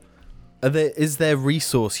down. Is there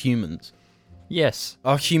resource humans? Yes.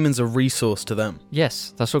 Are humans a resource to them?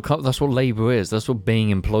 Yes, that's what labour is. That's what being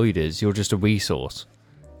employed is. You're just a resource,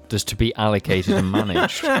 just to be allocated and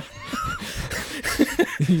managed.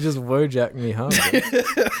 You just wojacked me hard.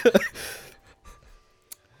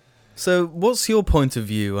 So, what's your point of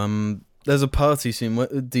view? There's a party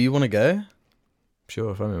soon. Do you want to go?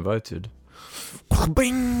 Sure, if I'm invited.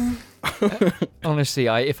 Honestly,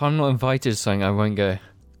 if I'm not invited to something, I won't go.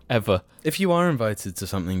 Ever. If you are invited to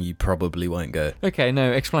something, you probably won't go. Okay,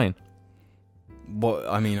 no, explain. What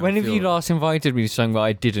I mean, When have you last invited me to something where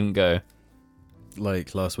I didn't go?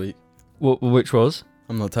 Like last week. Which was?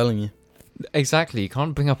 I'm not telling you. Exactly, you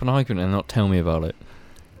can't bring up an argument and not tell me about it.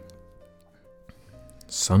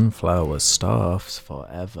 Sunflower staffs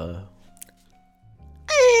forever.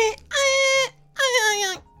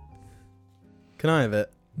 Can I have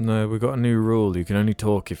it? No, we got a new rule. You can only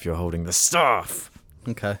talk if you're holding the staff.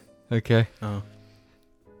 Okay. Okay. Oh.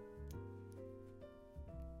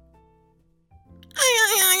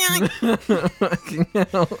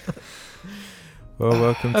 Well,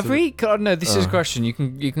 welcome Have to we? God, no, this is a Oh. question. You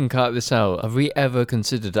can cut this out. Have we ever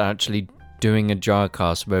considered actually doing a jar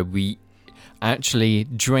cast where we actually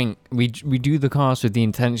drink? We do the cast with the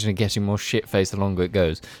intention of getting more shit faced the longer it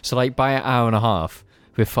goes. So like by an hour and a half,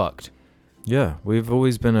 we're fucked. Yeah, we've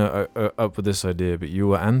always been up with this idea, but you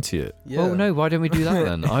were anti it. Yeah. Well, no, why don't we do that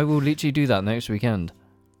then? I will literally do that next weekend.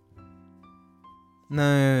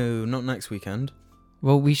 No, not next weekend.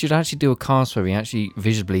 Well, we should actually do a cast where we actually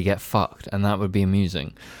visibly get fucked, and that would be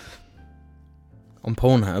amusing. On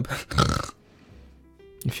Pornhub.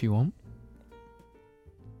 If you want.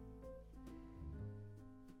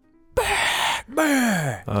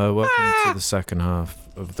 Welcome to the second half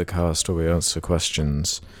of the cast where we answer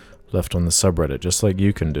questions left on the subreddit, just like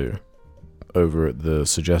you can do over at the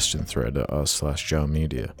suggestion thread at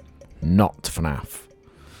r/jarmedia. Not FNAF.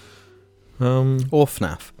 Or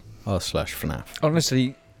FNAF. r/FNAF.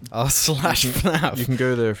 Honestly, r/FNAF. You can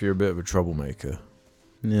go there if you're a bit of a troublemaker.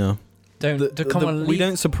 Yeah. come on, we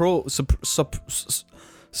don't support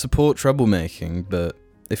troublemaking, but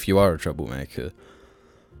if you are a troublemaker,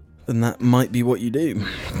 then that might be what you do.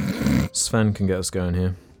 Sven can get us going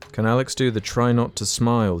here. Can Alex do the try not to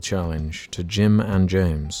smile challenge to Jim and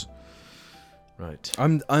James? Right.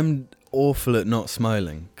 I'm awful at not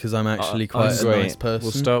smiling because I'm actually quite a great. nice person.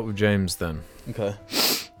 We'll start with James then. Okay.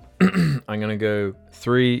 I'm going to go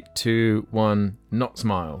 3, 2, 1, not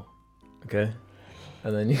smile. Okay?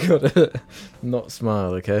 And then you got to not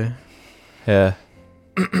smile, okay? yeah.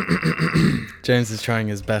 James is trying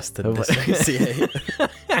his best to Oh, dissociate.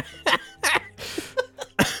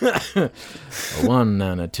 A 1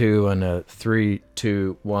 and a 2 and a 3,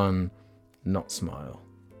 2, 1, not smile.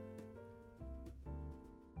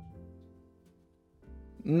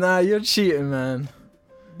 Nah, you're cheating, man.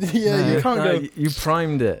 Yeah, No. you can't Nah, go. You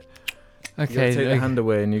primed it. You gotta Okay. take the hand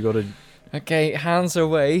away and you got to Okay, hands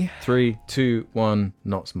away. 3, 2, 1,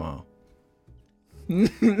 not smile.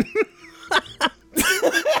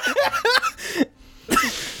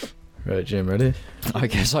 Right, Jim, ready? I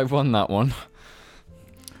guess I won that one.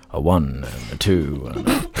 A 1 and a 2 and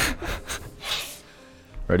a...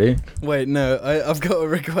 Ready? Wait, no, I've got a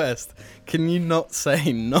request. Can you not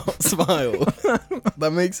say not smile?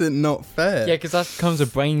 That makes it not fair. Yeah, because that becomes a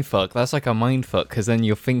brain fuck. That's like a mind fuck, because then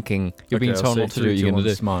you're thinking, you're being Okay, told I'll what say to do, 3, 2, you're going 1, to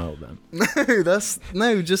do. smile then.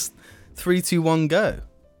 No, just 3, 2, 1, go.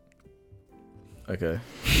 Okay.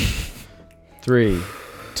 3,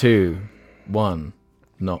 2, 1.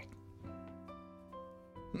 Not.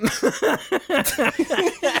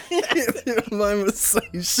 Mine was so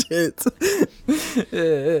shit.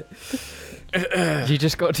 You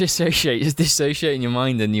just got to dissociate. Just dissociate in your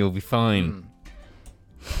mind and you'll be fine.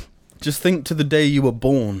 Just think to the day you were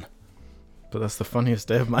born. But that's the funniest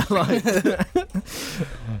day of my life.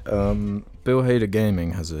 Bill Hader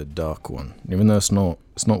Gaming has a dark one, even though it's not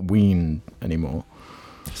Ween anymore.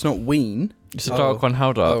 It's not Ween. It's a dark one.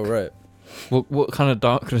 How dark? Oh, right. What kind of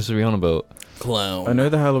darkness are we on about? Clown. I know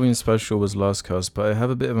the Halloween special was last cast, but I have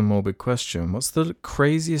a bit of a morbid question. What's the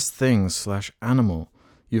craziest thing / animal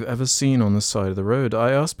you've ever seen on the side of the road?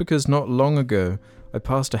 I ask because not long ago I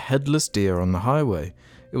passed a headless deer on the highway.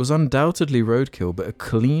 It was undoubtedly roadkill, but a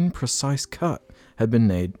clean, precise cut had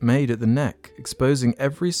been made at the neck, exposing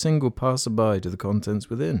every single passerby to the contents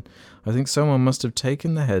within. I think someone must have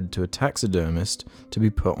taken the head to a taxidermist to be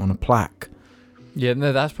put on a plaque. Yeah,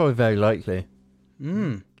 no, that's probably very likely.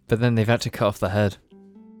 But then they've had to cut off the head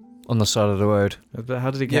on the side of the road. But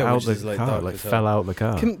how did it get out the car? Like fell out the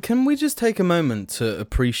car. Can we just take a moment to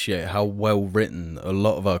appreciate how well written a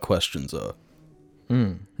lot of our questions are?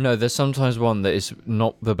 No, there's sometimes one that is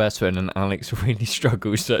not the best one, and Alex really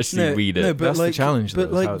struggles to actually read it. No, but that's like, the challenge.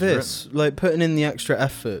 But though, like this, like putting in the extra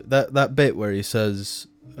effort, that bit where he says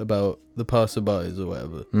about the passerbys or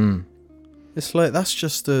whatever. It's like that's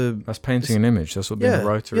just that's painting an image. That's what being a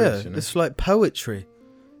writer is. You know? It's like poetry,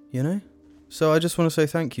 you know. So I just want to say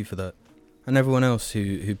thank you for that, and everyone else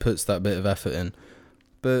who puts that bit of effort in.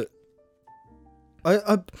 But I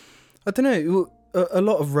don't know. A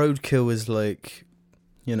lot of roadkill is like,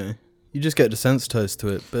 you know, you just get desensitized to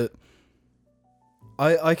it. But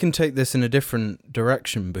I can take this in a different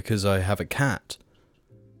direction because I have a cat,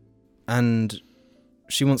 and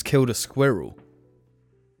she once killed a squirrel.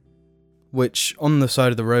 Which, on the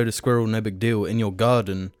side of the road, a squirrel, no big deal. In your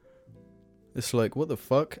garden, it's like, what the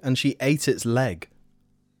fuck? And she ate its leg.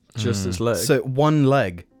 Just its leg? So, one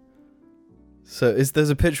leg. So, there's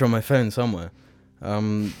a picture on my phone somewhere.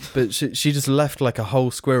 But she just left like a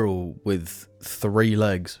whole squirrel with 3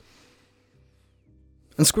 legs.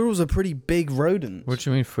 And squirrels are pretty big rodents. What do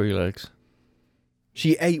you mean 3 legs?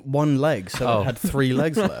 She ate 1 leg, so it had 3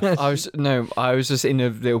 legs left. I was just in a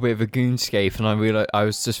little bit of a goonscape, and I realized I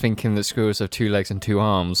was just thinking that squirrels have 2 legs and 2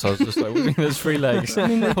 arms. So I was just like, what do you mean there's 3 legs?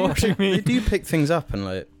 What do you mean? They do pick things up and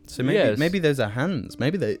like, so maybe those are hands.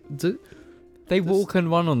 Maybe they do. They walk and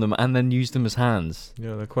run on them and then use them as hands.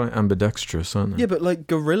 Yeah, they're quite ambidextrous, aren't they? Yeah, but like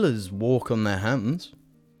gorillas walk on their hands.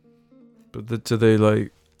 But do they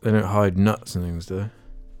like, they don't hide nuts and things, do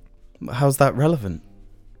they? How's that relevant?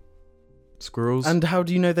 Squirrels? And how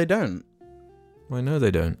do you know they don't? I know they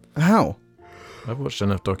don't. How? I've watched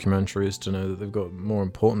enough documentaries to know that they've got more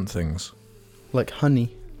important things. Like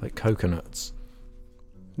honey. Like coconuts.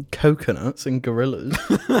 Coconuts and gorillas.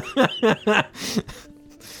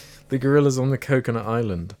 The gorillas on the coconut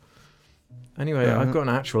island. Anyway, I've got an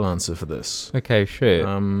actual answer for this. Okay, shit.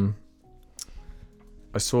 I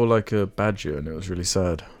saw like a badger and it was really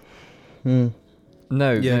sad. No,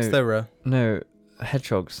 Yes, they're rare. no,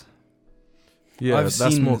 hedgehogs. Yeah,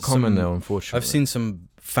 that's more common though, unfortunately. I've seen some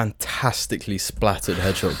fantastically splattered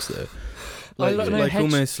hedgehogs though. Like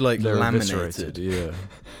almost like they're laminated. eviscerated, yeah.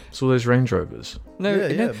 It's all those Range Rovers.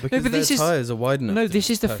 Because but their tyres are wide enough. No, this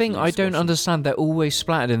is the thing. I don't understand. They're always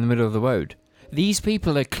splattered in the middle of the road. These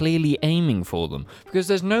people are clearly aiming for them because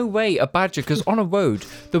there's no way a badger. Because on a road,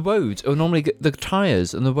 the roads are normally the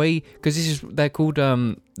tires and the way. Because they're called.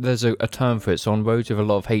 There's a term for it. So on roads with a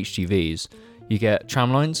lot of HGVs, you get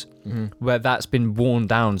tram lines where that's been worn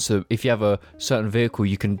down. So if you have a certain vehicle,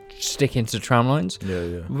 you can stick into tram lines.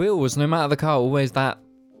 Yeah. Wheels, no matter the car, always that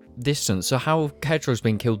distance. So how have hedgehogs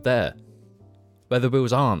been killed there, where the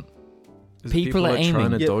wheels aren't? People are aiming.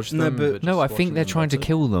 Trying to dodge them, No, I think they're trying to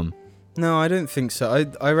kill them. No, I don't think so.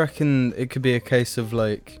 I reckon it could be a case of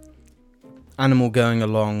like animal going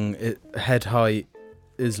along. Head height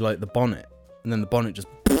is like the bonnet, and then the bonnet just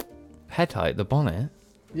Head height, the bonnet.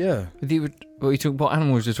 Yeah. What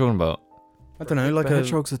animals are you talking about? I don't know. Like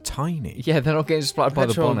hedgehogs are tiny. Yeah, they're not getting splattered by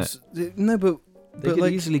the bonnet. No, but They could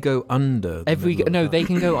like, easily go under. They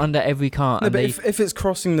can go under every car. No, and but if it's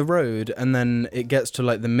crossing the road and then it gets to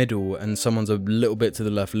like the middle and someone's a little bit to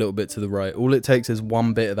the left, a little bit to the right, all it takes is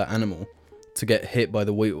one bit of that animal to get hit by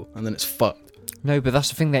the wheel and then it's fucked. No, but that's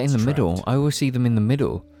the thing. They're in the middle. I always see them in the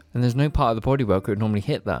middle, and there's no part of the bodywork that would normally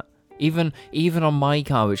hit that. Even on my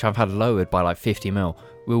car, which I've had lowered by like 50 mil,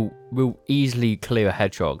 will easily clear a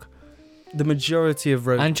hedgehog. The majority of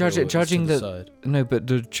road and judging that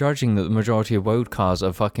the majority of road cars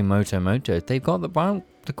are fucking moto. They've got the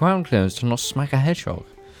the ground clearance to not smack a hedgehog.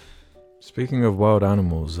 Speaking of wild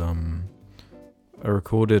animals, I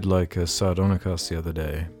recorded like a Sardonicast the other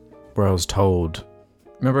day where I was told.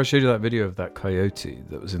 Remember I showed you that video of that coyote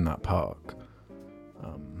that was in that park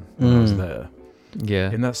when I was there?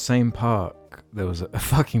 Yeah. In that same park, there was a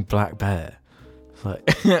fucking black bear. Like,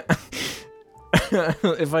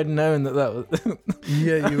 if I'd known that was...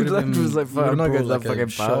 Yeah, you would have been... was like, fuck, I'm not going to that fucking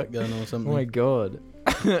park. Shotgun or Oh something. my god.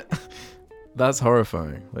 That's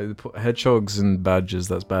horrifying. Like, they put hedgehogs and badgers,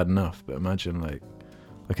 that's bad enough. But imagine like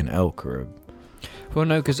an elk or a... Well,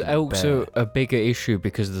 no, because elks bear. are a bigger issue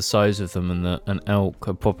because of the size of them, and an elk,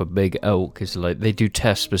 a proper big elk, is like they do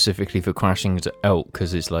tests specifically for crashing into elk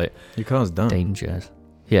because it's like Your car's done. dangerous.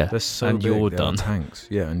 Yeah, They're so and big, you're they are done. tanks.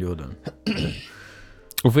 Yeah, and you're done.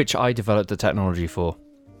 Of which I developed the technology for.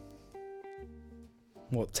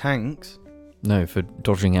 What, tanks? No, for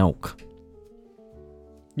dodging elk.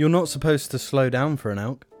 You're not supposed to slow down for an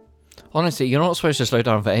elk. Honestly, you're not supposed to slow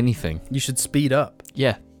down for anything. You should speed up.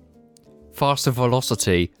 Yeah. Faster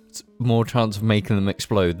velocity, more chance of making them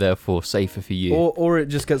explode, therefore safer for you. Or it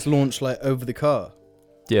just gets launched like over the car.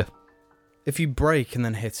 Yeah. If you brake and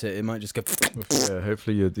then hit it, it might just go... Yeah,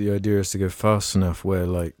 hopefully the idea is to go fast enough where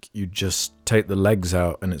like you just take the legs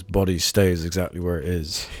out and its body stays exactly where it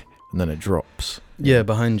is, and then it drops. Yeah,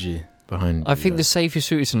 behind you. Behind. I think yeah. the safest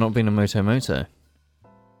route is to not being a moto.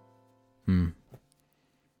 Hmm.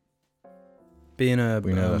 Being a...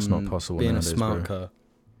 We know that's not possible Being nowadays, a smart bro. car.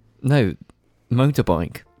 No,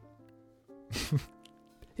 motorbike.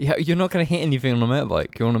 Yeah, you're not going to hit anything on a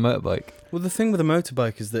motorbike. You're on a motorbike. Well, the thing with a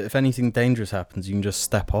motorbike is that if anything dangerous happens, you can just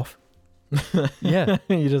step off. Yeah.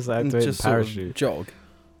 You just And activate the just sort of parachute. jog.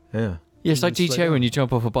 Yeah. Yeah, it's like Just GTA like when you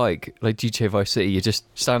jump off a bike, like GTA Vice City, you just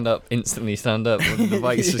stand up, instantly stand up, and the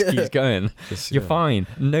bike just Yeah. keeps going. Just, You're yeah. fine.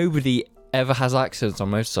 Nobody ever has accidents on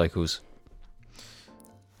motorcycles.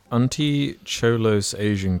 Auntie Cholos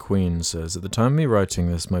Asian Queen says, at the time of me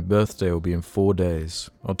writing this, my birthday will be in 4 days.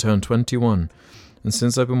 I'll turn 21. And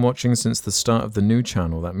since I've been watching since the start of the new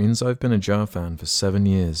channel, that means I've been a Jar fan for 7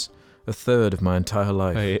 years. A third of my entire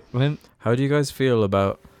life. Wait, when? How do you guys feel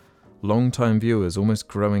about long-time viewers almost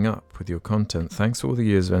growing up with your content? Thanks for all the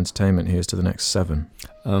years of entertainment. Here's to the next 7.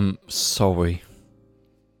 Sorry.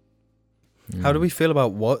 How do we feel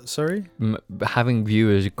about what, sorry? Having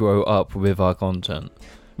viewers grow up with our content,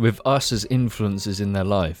 with us as influencers in their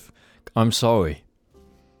life. I'm sorry.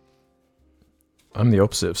 I'm the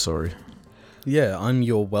opposite of sorry. Yeah, I'm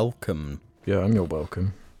your welcome. Yeah, I'm your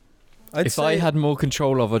welcome. If I had more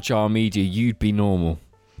control over Jar Media, you'd be normal.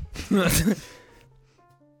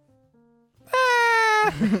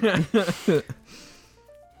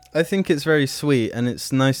 I think it's very sweet, and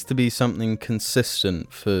it's nice to be something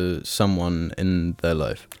consistent for someone in their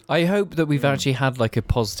life. I hope that we've actually had like a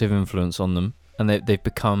positive influence on them, and they've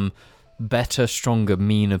become better, stronger,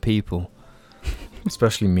 meaner people.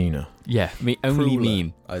 Especially meaner. Yeah, only Crueler,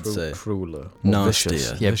 mean. I'd say. Crueler. More Nastier.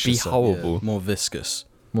 vicious. Yeah, be Viciouser. horrible. Yeah, more viscous.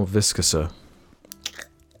 More viscouser.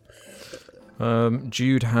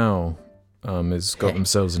 Jude Howe has got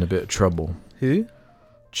themselves in a bit of trouble. Who?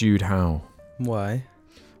 Jude Howe. Why?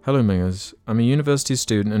 Hello Mingers, I'm a university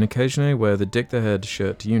student and occasionally wear the Dick the Head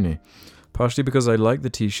shirt to uni. Partially because I like the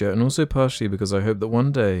t-shirt and also partially because I hope that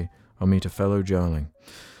one day I'll meet a fellow jarling.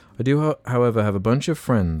 I do however have a bunch of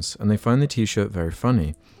friends and they find the t-shirt very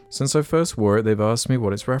funny. Since I first wore it they've asked me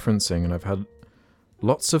what it's referencing and I've had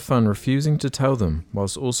lots of fun refusing to tell them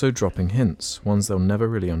whilst also dropping hints, ones they'll never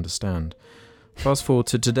really understand. Fast forward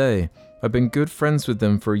to today, I've been good friends with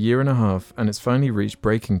them for a year and a half and it's finally reached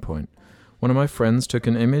breaking point. One of my friends took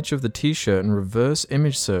an image of the t-shirt and reverse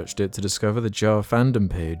image searched it to discover the Jar fandom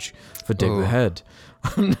page for Dig the Head.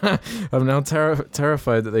 I'm now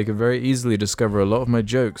terrified that they could very easily discover a lot of my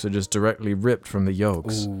jokes are just directly ripped from the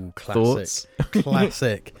Yogs. Ooh, classic. Thoughts?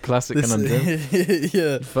 Classic. Classic conundrum.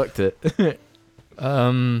 Yeah. Fucked it.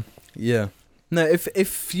 Yeah. No,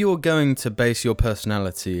 if you're going to base your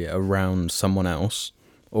personality around someone else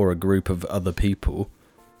or a group of other people,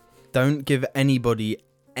 don't give anybody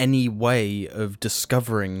any way of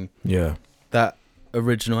discovering Yeah. that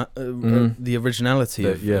original, the originality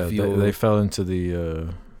of your... They fell into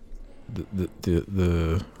the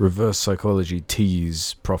reverse psychology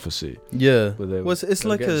tease prophecy. Yeah. Where they Well, it's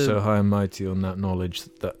like get so high and mighty on that knowledge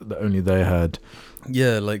that only they had.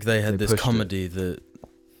 Yeah, like they had They this pushed it. comedy that...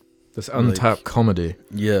 This untapped comedy.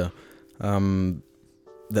 Yeah.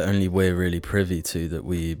 That only we're really privy to, that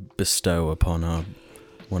we bestow upon our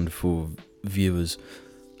wonderful viewers.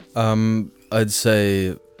 I'd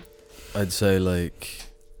say like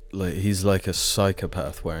he's like a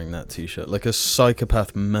psychopath wearing that t-shirt, like a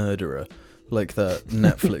psychopath murderer, like that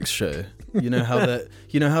Netflix show. You know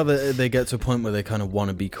how they get to a point where they kind of want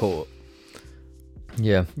to be caught.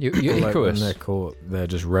 Yeah, you're Like when Icarus. they're caught, they're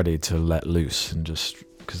just ready to let loose and just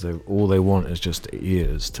because all they want is just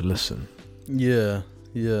ears to listen. Yeah.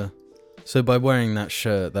 So by wearing that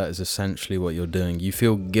shirt, that is essentially what you're doing. You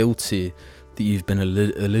feel guilty that you've been a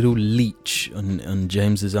little leech on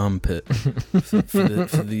James's armpit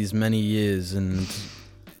for these many years, and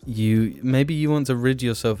maybe you want to rid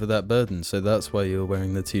yourself of that burden. So that's why you're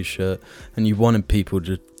wearing the t-shirt, and you wanted people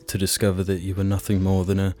to discover that you were nothing more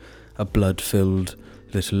than a blood-filled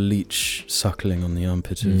little leech suckling on the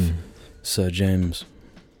armpit of Sir James.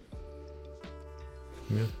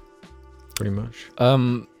 Yeah, pretty much.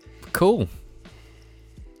 Cool.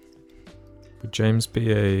 Would James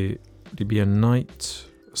be a knight,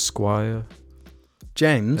 a squire,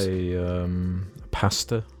 James? a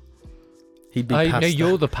pastor? He'd be No, pasta.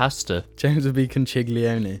 you're the pastor. James would be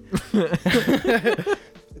Conchiglione.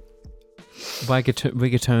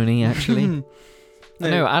 Rigatoni, actually.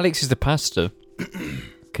 No, Alex is the pastor.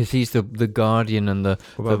 Because he's the guardian and the...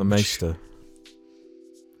 What about the maester?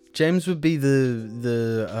 James would be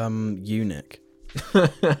the eunuch.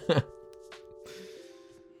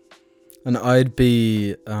 And I'd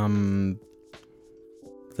be the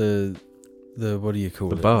what do you call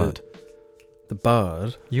The it? bard. The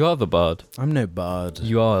bard. You are the bard. I'm no bard.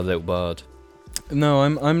 You are a little bard. No,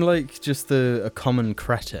 I'm like just a common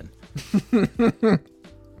cretin. You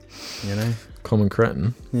know? Common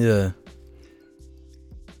cretin. Yeah.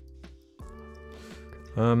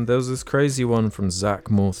 There was this crazy one from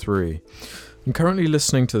Zach Moore 3. I'm currently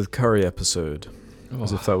listening to the Curry episode,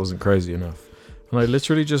 as if that wasn't crazy enough. And I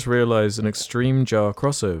literally just realized an Extreme Jar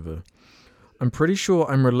crossover. I'm pretty sure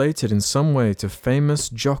I'm related in some way to famous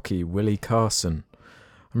jockey Willie Carson.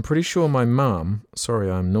 I'm pretty sure my mum,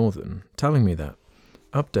 sorry I'm northern, telling me that.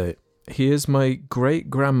 Update. He is my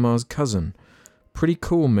great-grandma's cousin. Pretty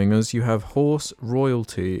cool, Mingers, you have horse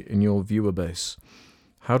royalty in your viewer base.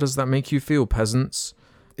 How does that make you feel, peasants?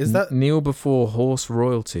 Is that Kneel before horse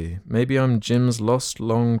royalty? Maybe I'm Jim's lost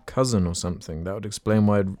long cousin or something. That would explain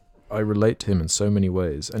why I relate to him in so many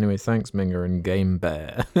ways. Anyway, thanks, Minger and Game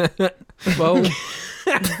Bear. Well,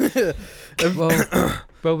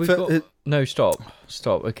 we've got... No, stop.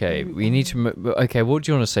 Okay, we need to... Okay, what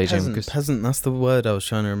do you want to say, Jim? peasant, that's the word I was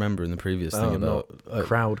trying to remember in the previous thing about...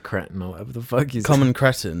 crowd cretin or whatever the fuck is common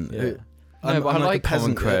cretin. Yeah. No, but I like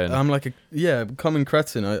common cretin. I'm like common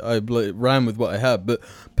cretin. I ran with what I had, but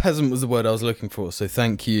peasant was the word I was looking for. So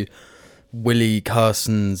thank you, Willie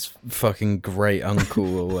Carson's fucking great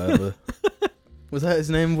uncle or whatever. Was that his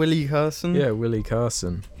name, Willie Carson? Yeah, Willie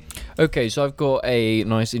Carson. Okay, so I've got a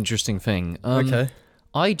nice, interesting thing. Okay.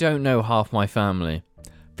 I don't know half my family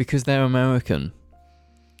because they're American.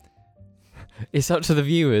 It's up to the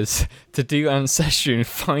viewers to do Ancestry and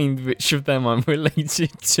find which of them I'm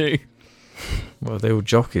related to. Well, they were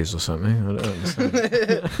jockeys or something. I don't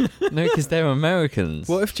understand. No, because they're Americans.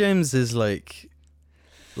 What if James is like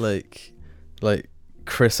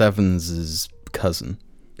Chris Evans's cousin?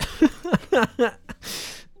 I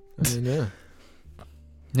mean, yeah.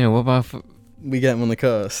 No, what about... We get him on the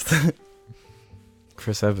cast.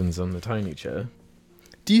 Chris Evans on the tiny chair.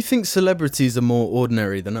 Do you think celebrities are more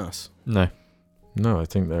ordinary than us? No. No, I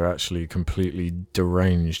think they're actually completely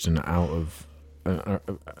deranged and out of...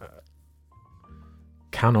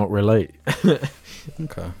 cannot relate.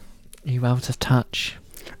 Okay. You out of touch?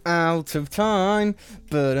 Out of time,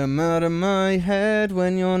 but I'm out of my head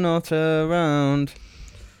when you're not around.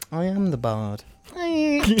 I am the bard.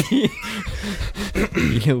 You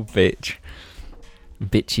little bitch.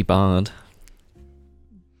 Bitchy bard.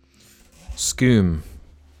 Scoom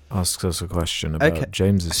asks us a question about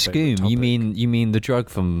James's favourite Scoom, topic. you mean the drug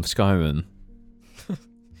from Skyrim?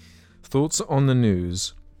 Thoughts on the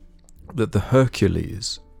news that the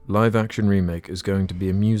Hercules live-action remake is going to be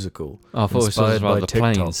a musical Oh, I thought it was inspired about by the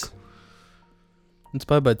TikTok. planes.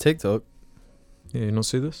 Inspired by TikTok. Yeah, you not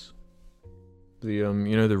see this? The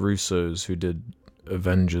you know the Russos who did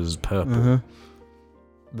Avengers Purple. Uh-huh.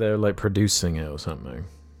 They're like producing it or something,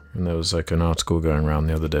 and there was like an article going around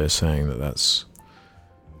the other day saying that that's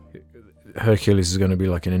Hercules is going to be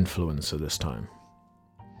like an influencer this time.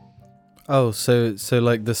 Oh, so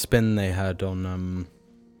like the spin they had on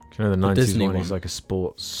You know the 90s Disney one, he's one. like a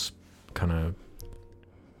sports kind of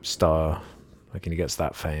star, like, and he gets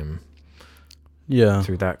that fame yeah.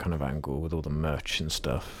 through that kind of angle with all the merch and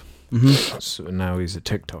stuff. Mm-hmm. So now he's a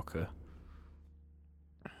TikToker.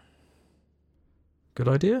 Good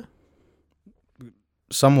idea?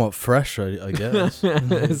 Somewhat fresh, I guess.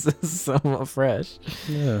 It's somewhat fresh.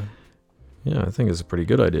 Yeah. Yeah, I think it's a pretty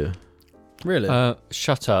good idea. Really?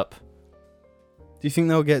 Shut up. Do you think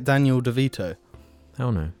they'll get Daniel DeVito?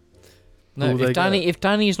 Hell no. No, Will they if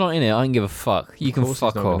Danny's not in it, I don't give a fuck. You can Of course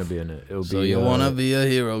fuck he's not off. gonna be in it. It'll So be. you want to be a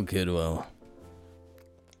hero, Kidwell?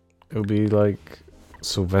 It'll be like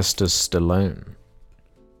Sylvester Stallone.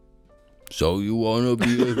 So you want to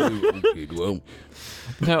be a hero, Kidwell?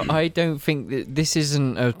 No, I don't think that this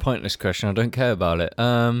isn't a pointless question. I don't care about it.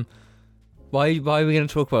 Why are we going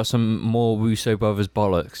to talk about some more Russo brothers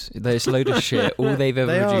bollocks? There's a load of shit. All they've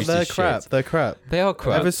ever produced They're is crap. shit. They're crap. They are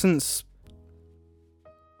crap. Ever since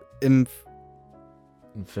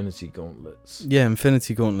Infinity Gauntlets.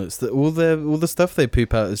 Infinity Gauntlets, all the stuff they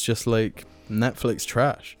poop out is just like Netflix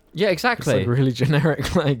trash. Yeah, It's exactly. like really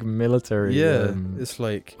generic, like military. It's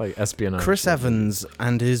like espionage. Chris Evans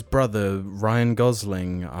and his brother Ryan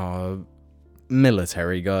Gosling are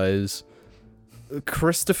military guys.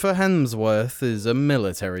 Christopher Hemsworth is a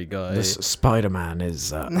military guy. This Spider-Man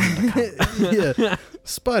is. Yeah,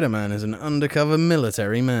 Spider-Man is an undercover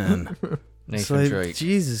military man. It's Nathan like, Drake.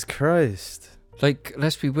 Jesus Christ. Like,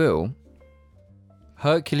 let's be real.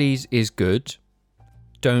 Hercules is good.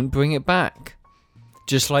 Don't bring it back.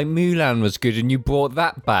 Just like Mulan was good and you brought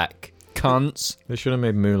that back. Cunts. They should have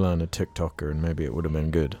made Mulan a TikToker, and maybe it would have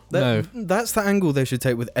been good. That's the angle they should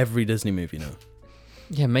take with every Disney movie now.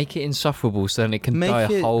 Yeah, make it insufferable so then it can Make die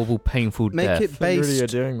a it- horrible, painful Make death. it They really are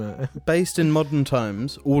based doing that. based in modern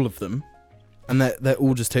times, all of them, and they're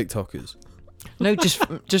all just TikTokers. No,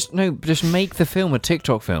 just make the film a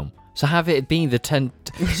TikTok film. So have it be the 10.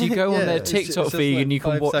 So you go on Yeah, their it's TikTok just feed like and you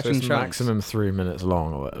can 5 watch. seconds. It's chunks. maximum 3 minutes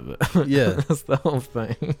long or whatever. Yeah. That's the whole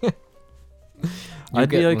thing. You I'd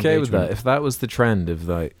be get okay with that engagement. if that was the trend of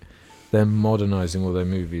like they're modernizing all their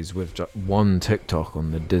movies with just one TikTok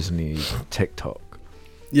on the Disney TikTok.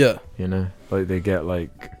 Yeah. You know, like they get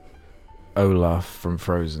like Olaf from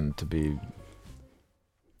Frozen to be.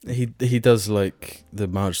 He does like the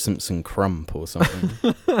Marge Simpson crump or something.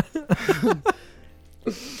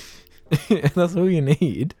 That's all you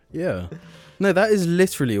need. Yeah. No, that is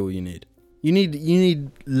literally all you need. You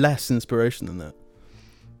need less inspiration than that.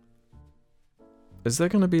 Is there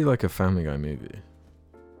gonna be like a Family Guy movie?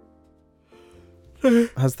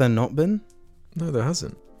 Has there not been? No, there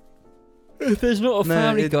hasn't. If there's not a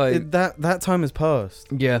Family Guy. That time has passed.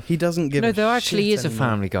 Yeah. He doesn't give. No, a there actually shit is a anymore.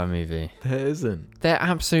 Family Guy movie. There isn't. There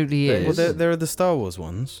absolutely There is. Well, there are the Star Wars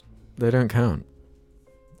ones. They don't count.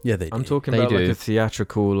 Yeah, they do. I'm talking They about do. like a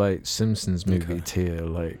theatrical, like Simpsons movie Okay. tier.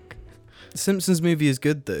 Like Simpsons movie is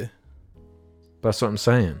good though. that's what I'm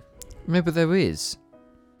saying. No, but there is.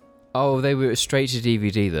 Oh, they were straight to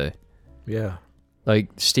DVD though. Yeah. Like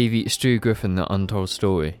Stu Griffin, The Untold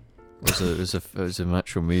Story, was an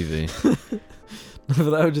actual movie. But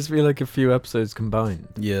that would just be like a few episodes combined.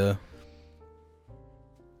 Yeah.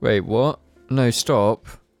 Wait, what? No, stop.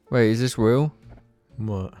 Wait, is this real?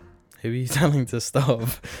 What? Who are you telling to stop?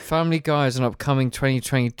 Family Guy is an upcoming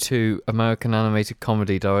 2022 American animated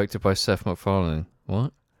comedy directed by Seth MacFarlane.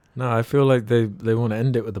 What? No, I feel like they want to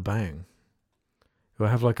end it with a bang. We'll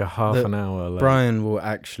have like a half The- an hour. Like, Brian will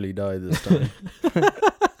actually die this time.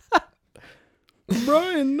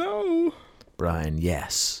 Brian, no. Brian,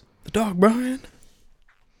 yes. The dog, Brian.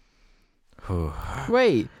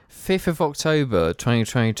 Wait, 5th of October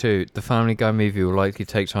 2022, the Family Guy movie will likely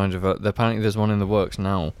take time to develop. Apparently there's one in the works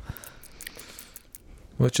now.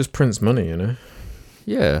 Well, it just prints money, you know.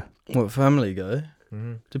 Yeah. What, Family Guy?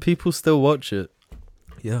 Mm-hmm. Do people still watch it?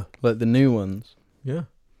 Yeah. Like the new ones? Yeah.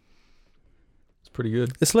 It's pretty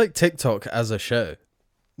good. It's like TikTok as a show.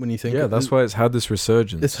 When you think Yeah, of that's it. why it's had this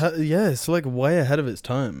resurgence. It's like way ahead of its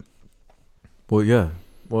time. Well, yeah.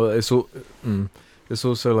 Well, it's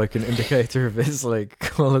also like an indicator of its like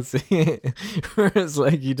quality. Where it's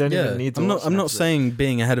like you don't even need to. I'm not saying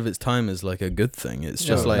being ahead of its time is like a good thing. It's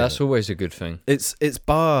just No, like that's always a good thing. its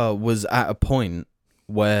bar was at a point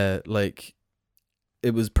where like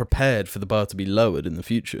it was prepared for the bar to be lowered in the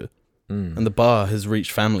future, and the bar has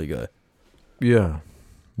reached Family Guy. Yeah.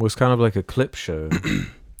 Well, it's kind of like a clip show.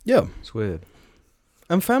 Yeah, It's weird.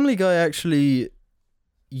 and Family Guy actually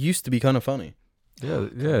used to be kind of funny. Yeah,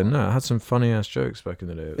 yeah, no, it had some funny ass jokes back in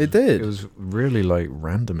the day. It did. It was really like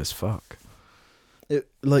random as fuck. It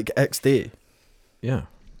like XD. Yeah.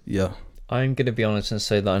 Yeah, I'm going to be honest and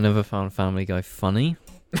say that I never found Family Guy funny.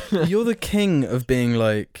 you're the king of being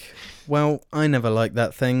like, well, I never liked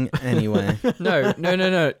that thing anyway. No.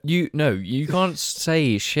 You can't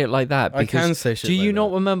say shit like that. I Because can say shit. do you like not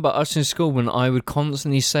that. remember us in school when I would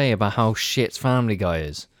constantly say about how shit Family Guy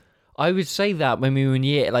is? I would say that when we were in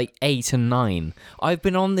year like 8 and 9. I've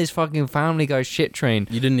been on this fucking Family Guy shit train.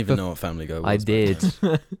 You didn't even know what Family Guy was. I did.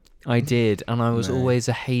 I did, and I was always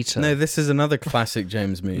a hater. No, this is another classic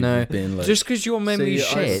James move. No, being like, just because your memory's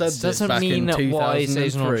See, I shit said this doesn't back mean in that what I say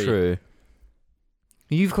is not 2003. true.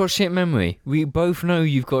 You've got shit memory. We both know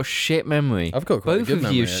you've got shit memory. I've got quite both a good of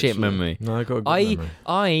memory, you have shit actually. memory. No, I got a good memory.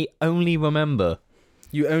 I only remember.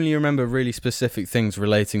 You only remember really specific things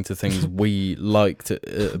relating to things we liked at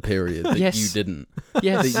a period that Yes. you didn't.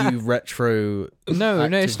 Yes. That you retro. No,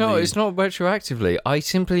 it's not. actively- It's not retroactively. I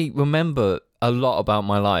simply remember a lot about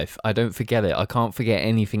my life. I don't forget it. I can't forget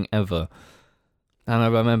anything ever. And I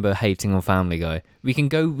remember hating on Family Guy. We can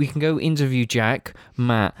go interview Jack,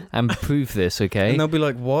 Matt, and prove this. Okay. And they'll be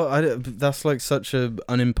like, "What? That's like such a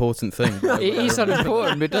unimportant thing." It is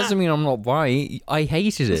unimportant, but it doesn't mean I'm not right. I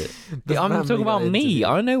hated it. The I'm Family talking about Guy me. interview.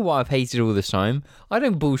 I know what I've hated all this time. I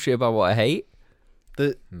don't bullshit about what I hate.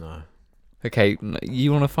 No. Okay,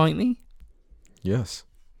 you want to fight me? Yes.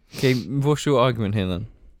 Okay, what's your argument here then?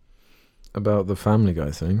 About the Family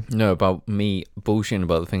Guy thing. No, about me bullshitting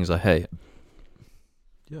about the things I hate.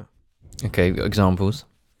 Yeah. Okay, examples.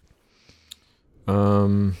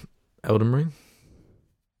 Elden Ring.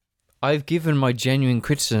 I've given my genuine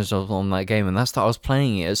criticism on that game, and that's that I was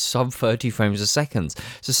playing it at sub 30 frames a second.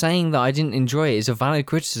 So saying that I didn't enjoy it is a valid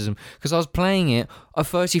criticism because I was playing it at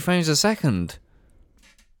 30 frames a second.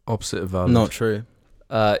 Opposite of valid. Not true.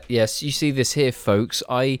 Yes, you see this here, folks.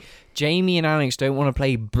 Jamie and Alex don't want to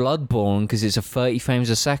play Bloodborne because it's a 30 frames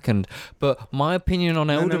a second, but my opinion on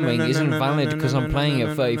Elden Ring isn't valid because I'm playing it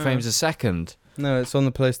at 30 frames a second. No, it's on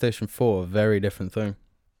the PlayStation 4. Very different thing.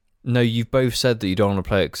 No, you've both said that you don't want to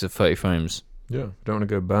play it because of 30 frames. Yeah. Don't want to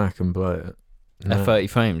go back and play it. At 30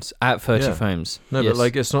 frames. At 30 Yeah. frames. No, Yes. but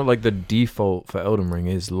like it's not like the default for Elden Ring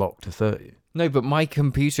is locked to 30. No, but my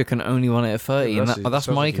computer can only run it at 30, Yeah, and that's- that's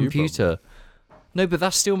sounds my like you, computer. No, but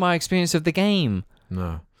that's still my experience of the game.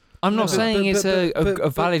 No. I'm not No, saying it's a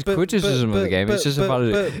valid criticism of the game. It's just a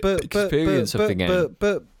valid experience of the game.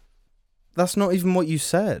 But that's not even what you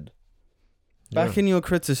said. Back in your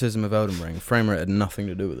criticism of Elden Ring, frame rate had nothing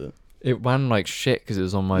to do with it. It ran like shit because it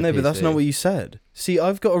was on my No, PC. but that's not what you said. See,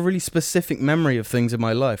 I've got a really specific memory of things in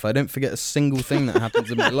my life. I don't forget a single thing that happens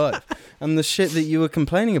in my life. And the shit that you were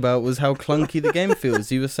complaining about was how clunky the game feels.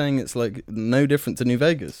 You were saying it's like no different to New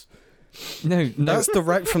Vegas. No. That's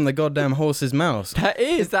direct from the goddamn horse's mouth. That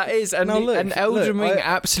is. And, Now look, and Elden look, Ring I-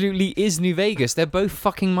 absolutely is New Vegas. They're both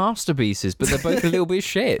fucking masterpieces, but they're both a little bit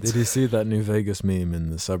shit. Did you see that New Vegas meme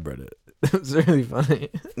in the subreddit? It was really funny.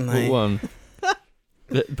 What one?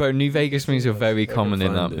 Bro, New Vegas memes are very common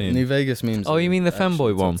in that find it. meme. New Vegas memes. Oh, you mean the actually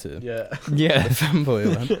femboy one? top tier. Yeah. Yeah. The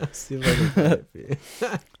femboy one. See if I can find it for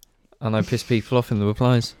you. And I piss people off in the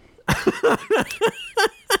replies.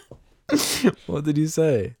 What did you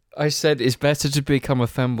say? I said it's better to become a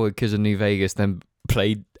femboy because of New Vegas than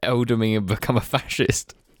play Elden Ring and become a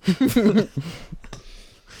fascist. See,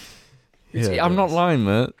 I'm not lying,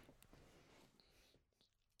 mate.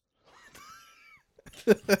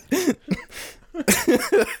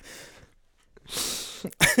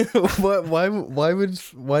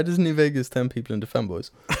 Why does New Vegas turn people into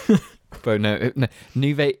fanboys? Bro, no.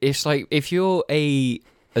 New Vegas, it's like if you're a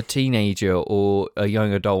teenager or a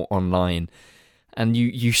young adult online and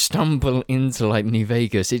you stumble into like New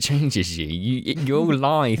Vegas, it changes you. Your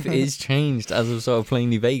life is changed as a result of playing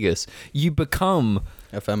New Vegas. You become...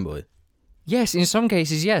 A fanboy. Yes, in some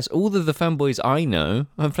cases, yes. All of the fanboys I know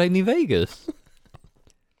have played New Vegas.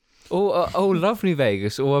 or love New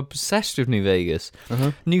Vegas, or obsessed with New Vegas.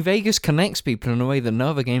 Uh-huh. New Vegas connects people in a way that no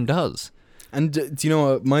other game does. And do you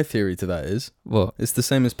know what my theory to that is? What? It's the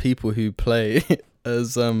same as people who play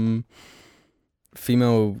as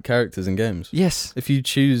female characters in games. Yes. If you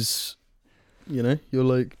choose, you're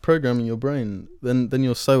like programming your brain, then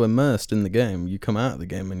you're so immersed in the game, you come out of the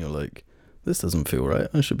game and you're like, this doesn't feel right.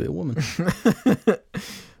 I should be a woman.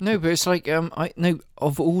 No, but it's like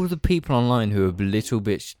of all the people online who are a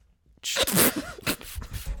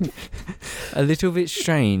little bit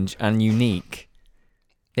strange and unique,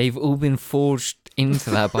 they've all been forged into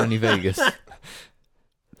that by New Vegas.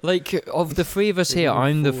 Like, of the three of us here,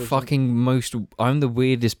 I'm the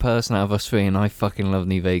weirdest person out of us three, and I fucking love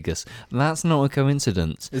New Vegas. That's not a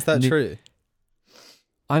coincidence. Is that true?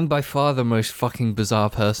 I'm by far the most fucking bizarre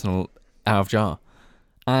person out of jar.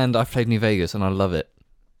 And I've played New Vegas, and I love it.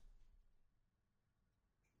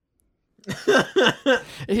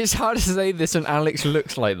 It's hard to say this when Alex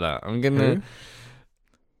looks like that. I'm gonna... Who?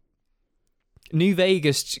 New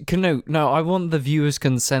Vegas... No, I want the viewers'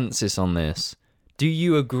 consensus on this. Do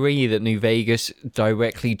you agree that New Vegas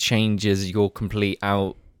directly changes your complete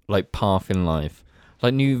path in life?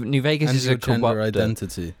 Like New Vegas And is your a gender corrupter,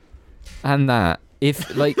 identity. and that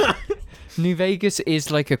if like New Vegas is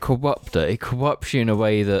like a corrupter, it corrupts you in a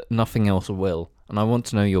way that nothing else will. And I want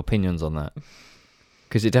to know your opinions on that,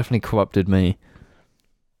 because it definitely corrupted me.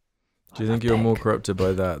 Do you think you're more corrupted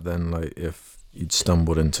by that than like if you'd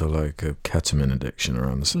stumbled into like a ketamine addiction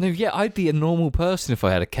around the same? No, yeah, I'd be a normal person if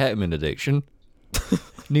I had a ketamine addiction.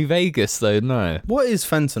 New Vegas, though, no. What is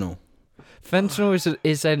fentanyl? Fentanyl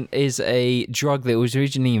is a drug that was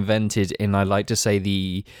originally invented in, I like to say,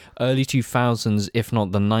 the early 2000s, if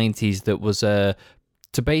not the 90s, that was to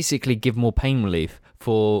basically give more pain relief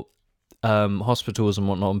for hospitals and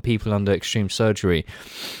whatnot and people under extreme surgery.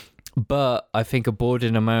 But I think a board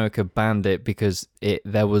in America banned it because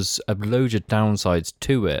there was a load of downsides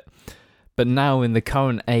to it. But now in the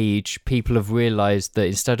current age, people have realised that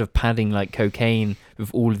instead of padding like cocaine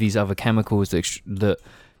with all of these other chemicals that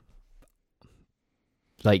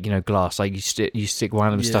like, you know, glass, like you stick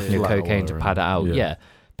random stuff in your cocaine to pad it out. Yeah.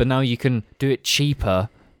 But now you can do it cheaper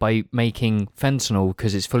by making fentanyl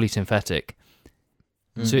because it's fully synthetic.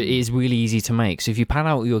 So it is really easy to make. So if you pad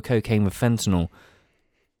out your cocaine with fentanyl,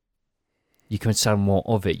 you can sell more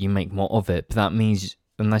of it. You make more of it. But that means,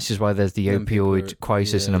 and this is why there's the opioid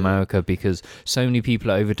crisis in America, because so many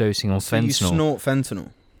people are overdosing on fentanyl. You snort fentanyl?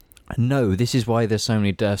 No, this is why there's so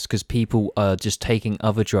many deaths, because people are just taking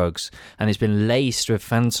other drugs and it's been laced with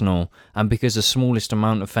fentanyl, and because the smallest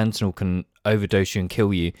amount of fentanyl can overdose you and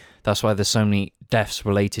kill you, that's why there's so many deaths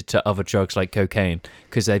related to other drugs like cocaine,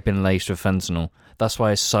 because they've been laced with fentanyl. That's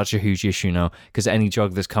why it's such a huge issue now, because any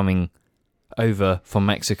drug that's coming over from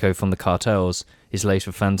Mexico from the cartels is laced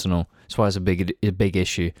with fentanyl. That's why it's a big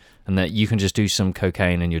issue, and that you can just do some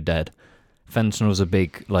cocaine and you're dead. Fentanyl's a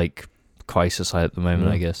big like crisis at the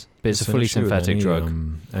moment, I guess. But it's a fully synthetic drug.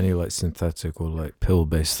 Any like synthetic or like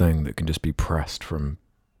pill-based thing that can just be pressed from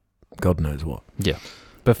God knows what. Yeah,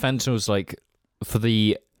 but fentanyl's like, for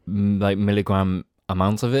the like milligram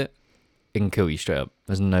amount of it, it can kill you straight up.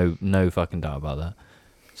 There's no fucking doubt about that.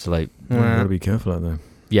 So like, you gotta be careful out there.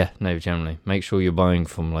 Yeah, no, generally make sure you're buying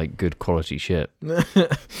from like good quality shit.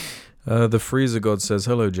 The Freezer God says,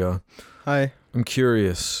 "Hello, Jar. Hi. I'm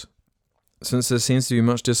curious. Since there seems to be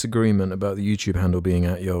much disagreement about the YouTube handle being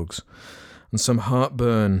 @Yogs, and some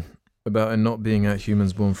heartburn about it not being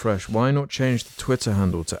 @HumansBornFresh, why not change the Twitter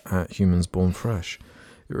handle to @HumansBornFresh?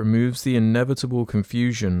 It removes the inevitable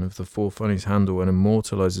confusion of the 4Funnies handle and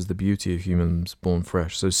immortalizes the beauty of Humans Born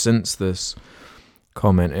Fresh." So since this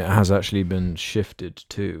comment, it has actually been shifted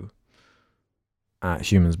to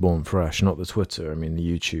 @HumansBornFresh, not the Twitter, I mean the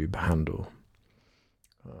YouTube handle.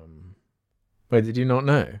 Wait, did you not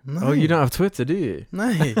know? No. Oh, you don't have Twitter, do you?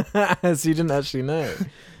 No. So you didn't actually know.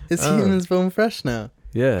 It's Humans Born Fresh now.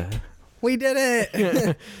 Yeah. We did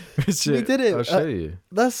it. We did it. I'll show you.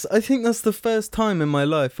 I think that's the first time in my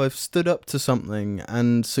life I've stood up to something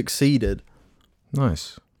and succeeded.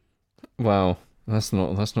 Nice. Wow, that's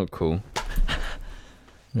not cool.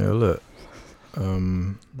 Yeah, look.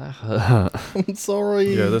 That hurt. I'm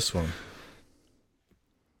sorry. Yeah, this one.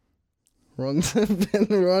 Wrongs have been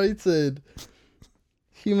righted.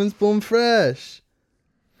 Humans Born Fresh.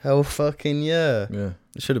 Hell fucking yeah. Yeah.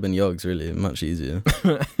 It should have been Yogs, really. Much easier.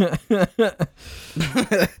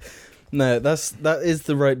 No, that is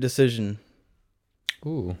the right decision.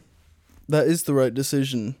 Ooh. That is the right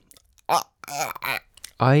decision.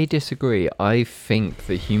 I disagree. I think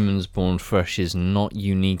that Humans Born Fresh is not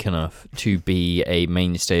unique enough to be a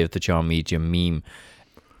mainstay of the Jar Media meme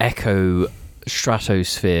echo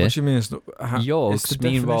stratosphere. What do you mean it's not? Yogs, it's the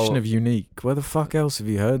definition meanwhile, of unique. Where the fuck else have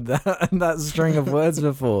you heard that string of words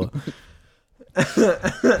before?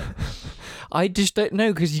 I just don't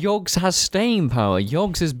know, because Yogs has staying power.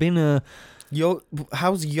 Yogs has been a...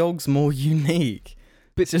 How's Yogs more unique?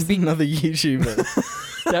 But It's just another YouTuber.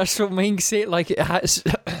 That's what makes it like it has...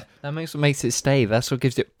 That makes what makes it stay. That's what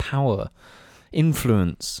gives it power.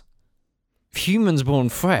 Influence. Humans Born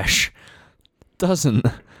Fresh doesn't.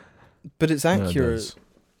 But it's accurate.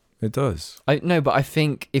 Yeah, it does. But I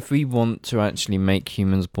think if we want to actually make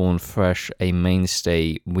Humans Born Fresh a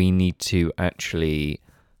mainstay, we need to actually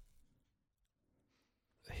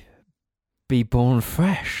be born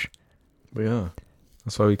fresh. We are.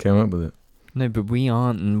 That's why we came up with it. No, but we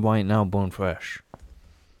aren't right now born fresh.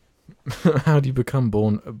 How do you become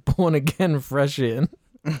born again fresh, Ian?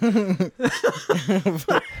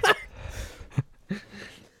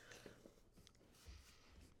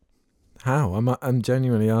 How? I'm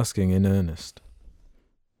genuinely asking in earnest.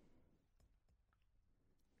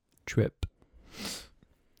 Trip.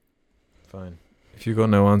 Fine. If you've got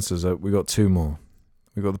no answers, we got two more.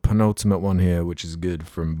 We got the penultimate one here, which is good,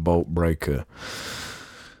 from Bolt Breaker.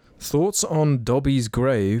 Thoughts on Dobby's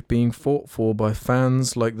grave being fought for by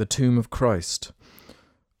fans like the Tomb of Christ.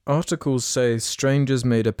 Articles say strangers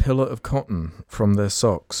made a pillar of cotton from their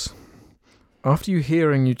socks. After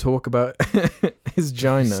hearing you talk about his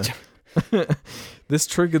gina, this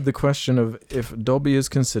triggered the question of if Dobby is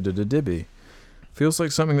considered a dibby. Feels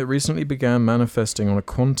like something that recently began manifesting on a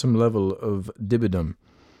quantum level of dibbydom.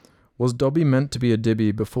 Was Dobby meant to be a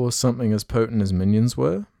dibby before something as potent as Minions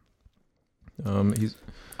were?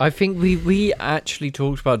 I think we actually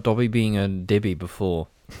talked about Dobby being a dibby before.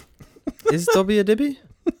 Is Dobby a dibby?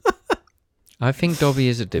 I think Dobby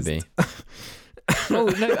is a dibby. Oh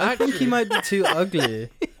no, I think he might be too ugly.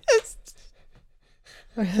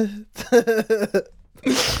 the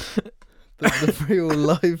real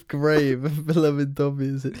life grave of beloved Dobby,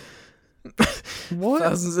 is it? What?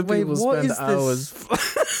 Thousands of people what spend is hours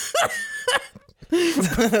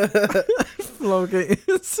flogging.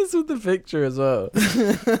 This is with the picture as well.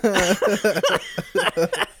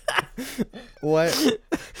 What?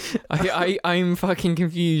 I'm fucking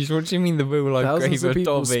confused. What do you mean the real life Thousands grave of of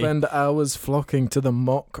people Dobby? spend hours flocking to the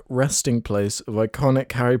mock resting place of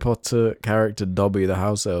iconic Harry Potter character Dobby the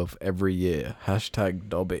house elf every year. #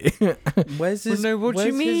 Dobby. Where's his? no, what do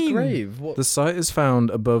you where's his mean? grave? What? The site is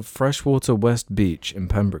found above Freshwater West Beach in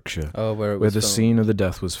Pembrokeshire, Oh, where it where was the filmed. scene of the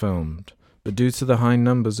death was filmed. But due to the high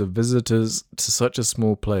numbers of visitors to such a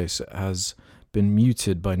small place, it has been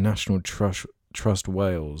muted by National Trust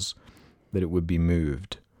Wales that it would be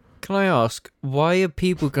moved. Can I ask, why are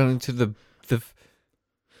people going to the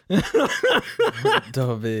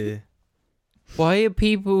Dobby. why are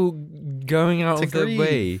people going out To of their grieve.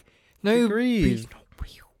 way? No, grieve. he's not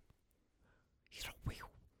real. He's not real.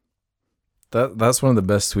 That's one of the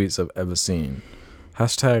best tweets I've ever seen. #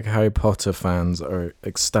 Harry Potter fans are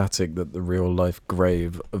ecstatic that the real-life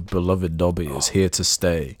grave of beloved Dobby is here to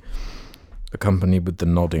stay, accompanied with the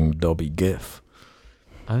nodding Dobby gif.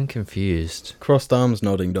 I'm confused. Crossed arms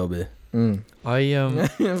nodding Dobby. I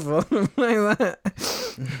Like that.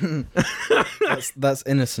 That's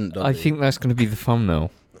innocent Dobby. I think that's going to be the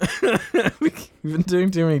thumbnail. We've been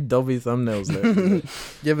doing too many Dobby thumbnails lately.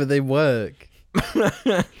 Yeah, but they work.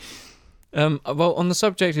 Well, on the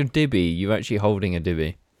subject of dibby, you're actually holding a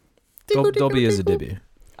dibby. Dobby is a dibby.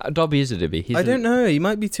 Dobby is a dibby. He's I don't know. He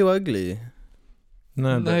might be too ugly.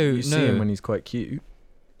 No, but No, you see no. him when he's quite cute.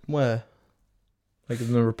 Where? Like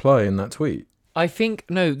in the reply in that tweet. I think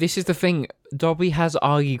no. This is the thing. Dobby has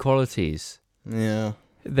Argy qualities. Yeah.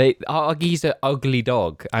 Argy's an ugly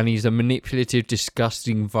dog, and he's a manipulative,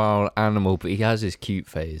 disgusting, vile animal. But he has his cute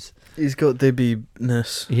phase. He's got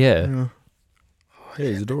Dibbiness. Yeah. Yeah,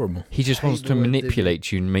 he's adorable. He just I wants hate to the word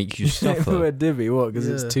manipulate you and make you The suffer. word Dibby, what? Because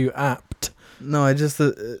Yeah. it's too apt. No, I just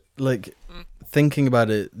like thinking about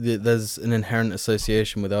it. There's an inherent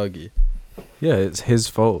association with Argy. Yeah, it's his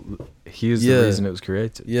fault. He is Yeah. the reason it was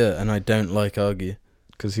created. Yeah, and I don't like Argy.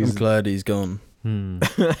 Because I'm he's glad he's gone.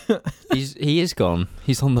 He is gone.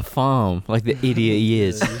 He's on the farm, like the idiot he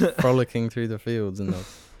is. Yeah, he's frolicking through the fields and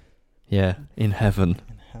Yeah, in heaven,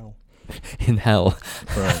 in hell. in hell.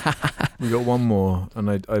 right. We got one more, and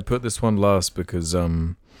I put this one last because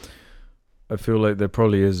I feel like there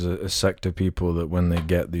probably is a sect of people that when they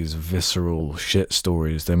get these visceral shit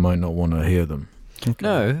stories, they might not want to hear them.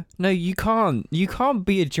 No, you can't. You can't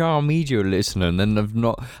be a Jar Media listener and then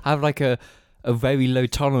have like a very low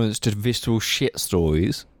tolerance to visceral shit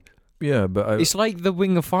stories. Yeah, but It's like the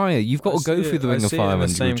Ring of Fire. You've got to go through the Ring of Fire and the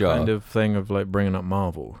and same Jar. kind of thing of like bringing up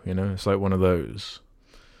Marvel. You know, it's like one of those.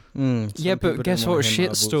 Yeah, but guess what?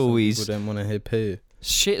 Shit stories- People don't want to hear poo.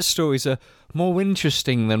 Shit stories are more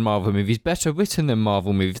interesting than Marvel movies, better written than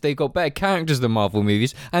Marvel movies. They got better characters than Marvel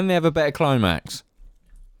movies, and they have a better climax.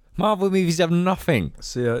 Marvel movies have nothing.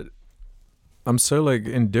 See, I'm so like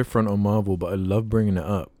indifferent on Marvel, but I love bringing it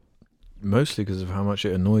up, mostly because of how much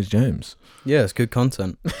it annoys James. Yeah, it's good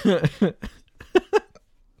content.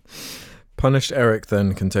 Punished Eric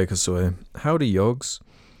then can take us away. Howdy, Yogs.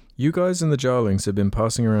 You guys in the Jarlings have been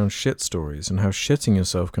passing around shit stories and how shitting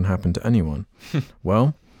yourself can happen to anyone.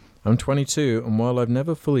 Well, I'm 22, and while I've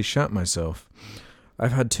never fully shat myself,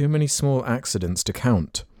 I've had too many small accidents to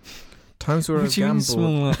count. Times where I've gambled.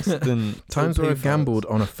 Small accident. Times where I've gambled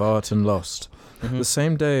on a fart and lost. Mhm. The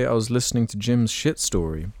same day I was listening to Jim's shit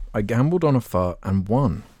story, I gambled on a fart and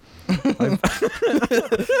won.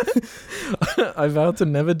 I vowed to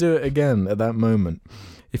never do it again at that moment.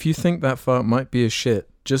 If you think that fart might be a shit,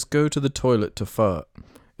 just go to the toilet to fart.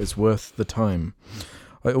 It's worth the time.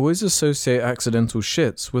 I always associate accidental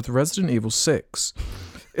shits with Resident Evil 6.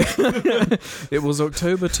 It was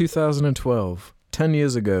October 2012, 10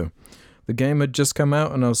 years ago. The game had just come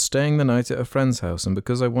out and I was staying the night at a friend's house, and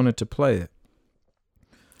because I wanted to play it.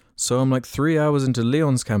 So I'm like 3 hours into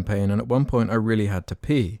Leon's campaign, and at one point I really had to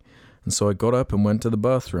pee. And so I got up and went to the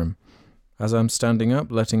bathroom. As I'm standing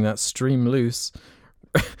up, letting that stream loose,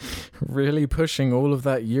 really pushing all of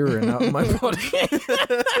that urine out of my body.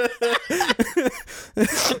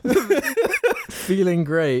 Feeling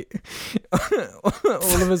great.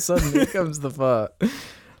 All of a sudden, here comes the fart.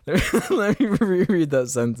 Let me reread that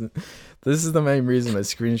sentence. This is the main reason I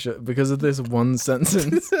screenshot, because of this one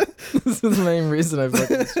sentence. This is the main reason I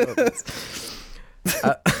fucking shot this.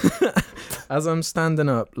 As I'm standing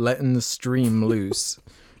up, letting the stream loose,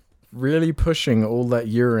 really pushing all that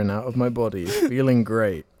urine out of my body, feeling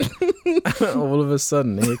great. All of a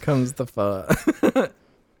sudden, here comes the fart.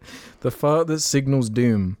 The fart that signals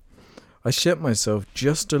doom. I shit myself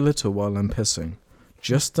just a little while I'm pissing.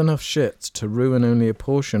 Just enough shit to ruin only a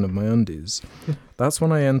portion of my undies. That's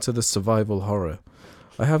when I enter the survival horror.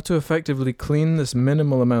 I have to effectively clean this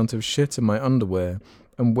minimal amount of shit in my underwear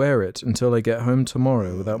and wear it until I get home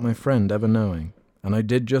tomorrow without my friend ever knowing. And I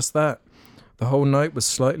did just that. The whole night was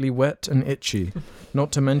slightly wet and itchy,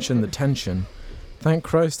 not to mention the tension. Thank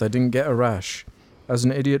Christ I didn't get a rash. As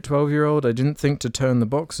an idiot 12-year-old, I didn't think to turn the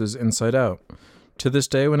boxes inside out. To this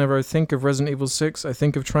day, whenever I think of Resident Evil 6, I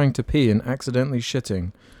think of trying to pee and accidentally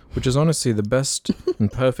shitting, which is honestly the best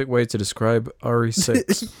and perfect way to describe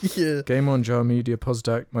RE6. Yeah. Game on, Jar Media,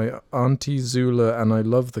 Posdac, my auntie Zula, and I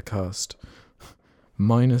love the cast.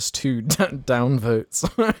 -2 down votes.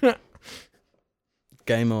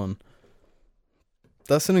 Game on.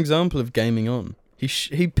 That's an example of gaming on.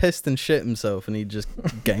 He pissed and shit himself and he just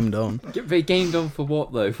gamed on. They gamed on for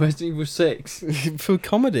what though? Resident Evil 6? For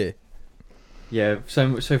comedy. Yeah,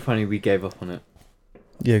 so funny we gave up on it.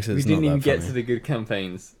 Yeah, because We didn't even get to the good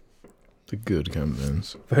campaigns. The good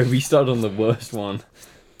campaigns. Bro, we started on the worst one.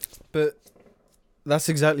 But that's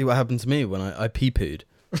exactly what happened to me when I pee-pooed.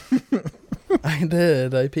 I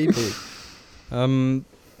did, I pee-pooed.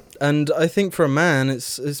 And I think for a man,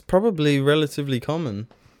 it's probably relatively common.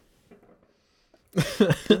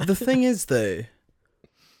 The thing is, though,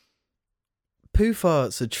 poo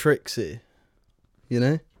farts are tricksy, you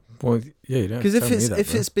know? Well, yeah, you don't. Because tell me that,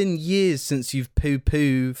 if bro. it's been years since you've poo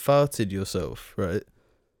farted yourself, right?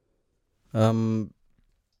 Then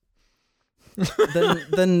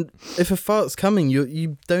if a fart's coming,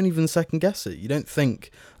 you don't even second guess it. You don't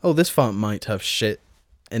think, oh, this fart might have shit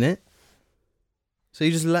in it. So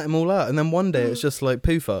you just let them all out, and then one day it's just like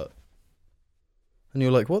poo fart, and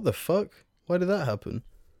you're like, what the fuck? Why did that happen?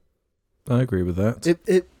 I agree with that.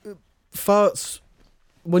 It farts,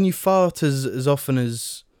 when you fart as often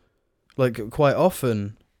as, like, quite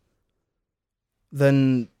often,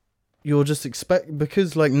 then you'll just expect,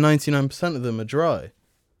 because like 99% of them are dry.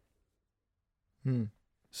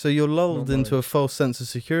 So you're lulled Not into right. a false sense of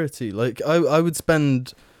security. Like, I would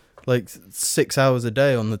spend like 6 hours a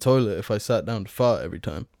day on the toilet if I sat down to fart every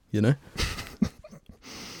time, you know?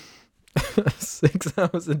 6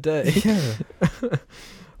 hours a day. Yeah.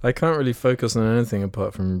 I can't really focus on anything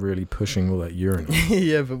apart from really pushing all that urine out.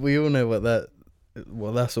 Yeah, but we all know what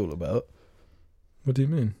that's all about. What do you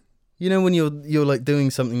mean? You know, when you're like doing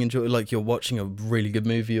something like you're watching a really good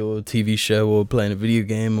movie or a TV show or playing a video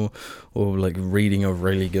game or like reading a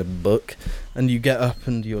really good book, and you get up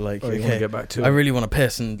and you're like, You want to okay, get back to I it? really want to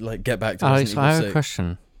piss and like get back to Alex, Resident I Evil have a 6.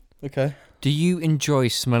 question. Okay. Do you enjoy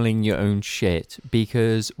smelling your own shit?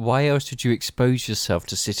 Because why else would you expose yourself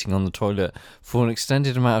to sitting on the toilet for an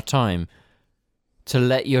extended amount of time to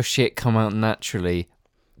let your shit come out naturally?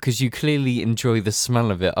 Because you clearly enjoy the smell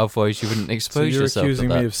of it, otherwise you wouldn't expose So you're yourself accusing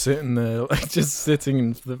to that. me of sitting there, like just sitting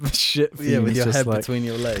in the shit fumes, Yeah, with your just head like, between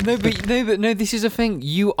your legs. No, this is a thing.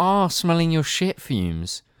 You are smelling your shit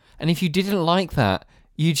fumes. And if you didn't like that,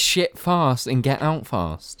 you'd shit fast and get out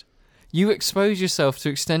fast. You expose yourself to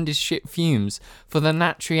extended shit fumes for the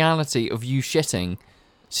naturality of you shitting.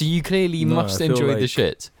 So you clearly No, must I feel enjoy the like-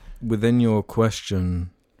 shit. within your question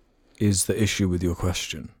is the issue with your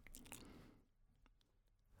question.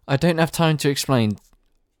 I don't have time to explain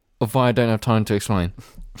of why I don't have time to explain.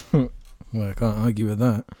 Well, I can't argue with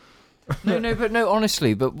that. No,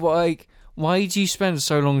 honestly, but why do you spend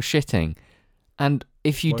so long shitting? And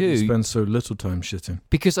if you Why do, you spend so little time shitting?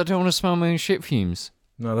 because I don't want to smell my own shit fumes.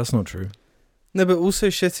 No, that's not true. No, but also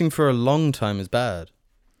shitting for a long time is bad.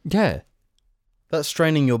 Yeah. That's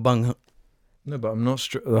straining your bung. No, but I'm not.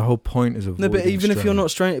 The whole point is avoiding No, but even if you're strain.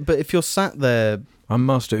 not straining, but if you're sat there, I'm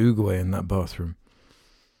Master Oogway in that bathroom.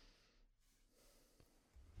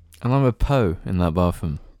 And I'm a Poe in that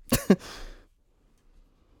bathroom.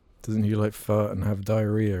 Doesn't he like fart and have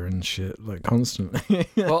diarrhea and shit like constantly?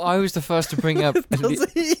 Well, I was the first to bring up. Does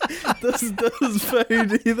he? Does Poe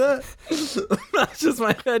do that? That's just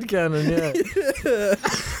my headcanon, yeah.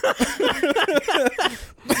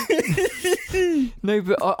 No,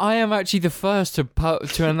 but I am actually the first to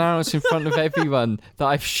announce in front of everyone that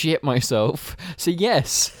I've shit myself. So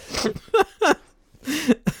yes.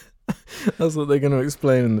 That's what they're going to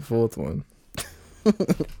explain in the fourth one.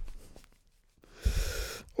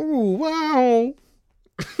 Oh, wow.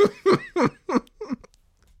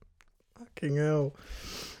 Fucking hell.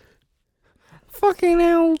 Fucking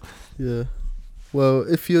hell. Yeah. Well,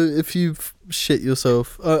 if you shit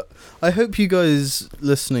yourself, I hope you guys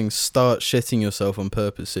listening start shitting yourself on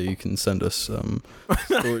purpose so you can send us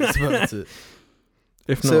stories about it.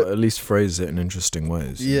 If So- not, at least phrase it in interesting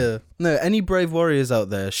ways. Yeah. No, any brave warriors out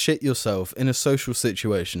there, shit yourself in a social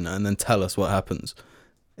situation and then tell us what happens.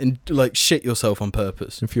 And like shit yourself on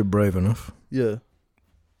purpose. If you're brave enough. Yeah.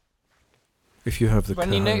 If you have the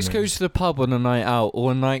When you next cojones. go to the pub on a night out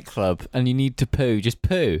or a nightclub and you need to poo, just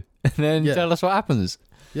poo. And then Yeah. tell us what happens.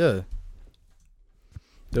 Yeah.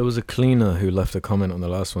 There was a cleaner who left a comment on the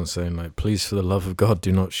last one saying, like, please, for the love of God,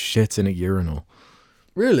 do not shit in a urinal.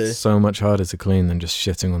 Really? It's so much harder to clean than just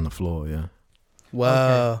shitting on the floor, yeah.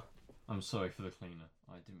 Wow. Okay. I'm sorry for the cleaner.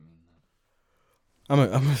 I didn't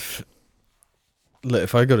mean that. Look,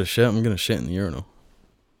 if I go to shit, I'm gonna shit in the urinal.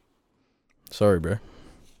 Sorry, bro.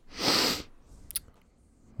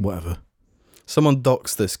 Whatever. Someone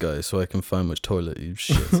dox this guy so I can find which toilet you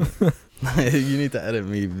shit. You need to edit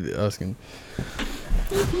me asking.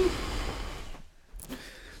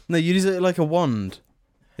 No, you use it like a wand.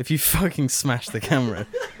 If you fucking smash the camera,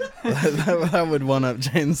 that would one up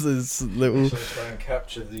James's little. try and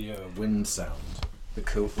capture the wind sound. The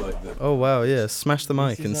cool, like the... Oh wow, yeah, smash the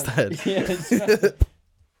mic instead.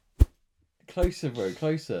 Closer, bro.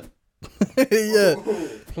 Closer. Yeah.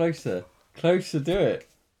 Closer. Do it.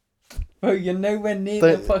 Bro, you're nowhere near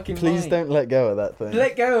the fucking Please mic. don't let go of that thing.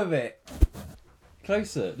 Let go of it.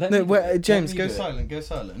 Closer. Let No, me do wait, it. James, Let me go do it. silent. Go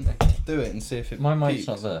silent. Do it and see if it. My mic's peaks.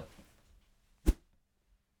 not there.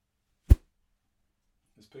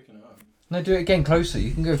 It's picking it up. No, do it again. Closer.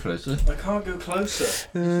 You can go closer. I can't go closer.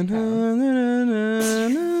 You're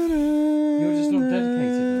just not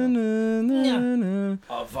dedicated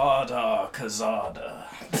Avada Kazada.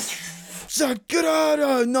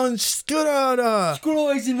 Sagrada, non sgrada.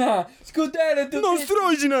 Skrojina! Skodera do Non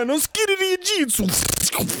strojina, non skiriri jitsu.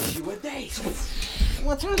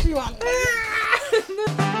 What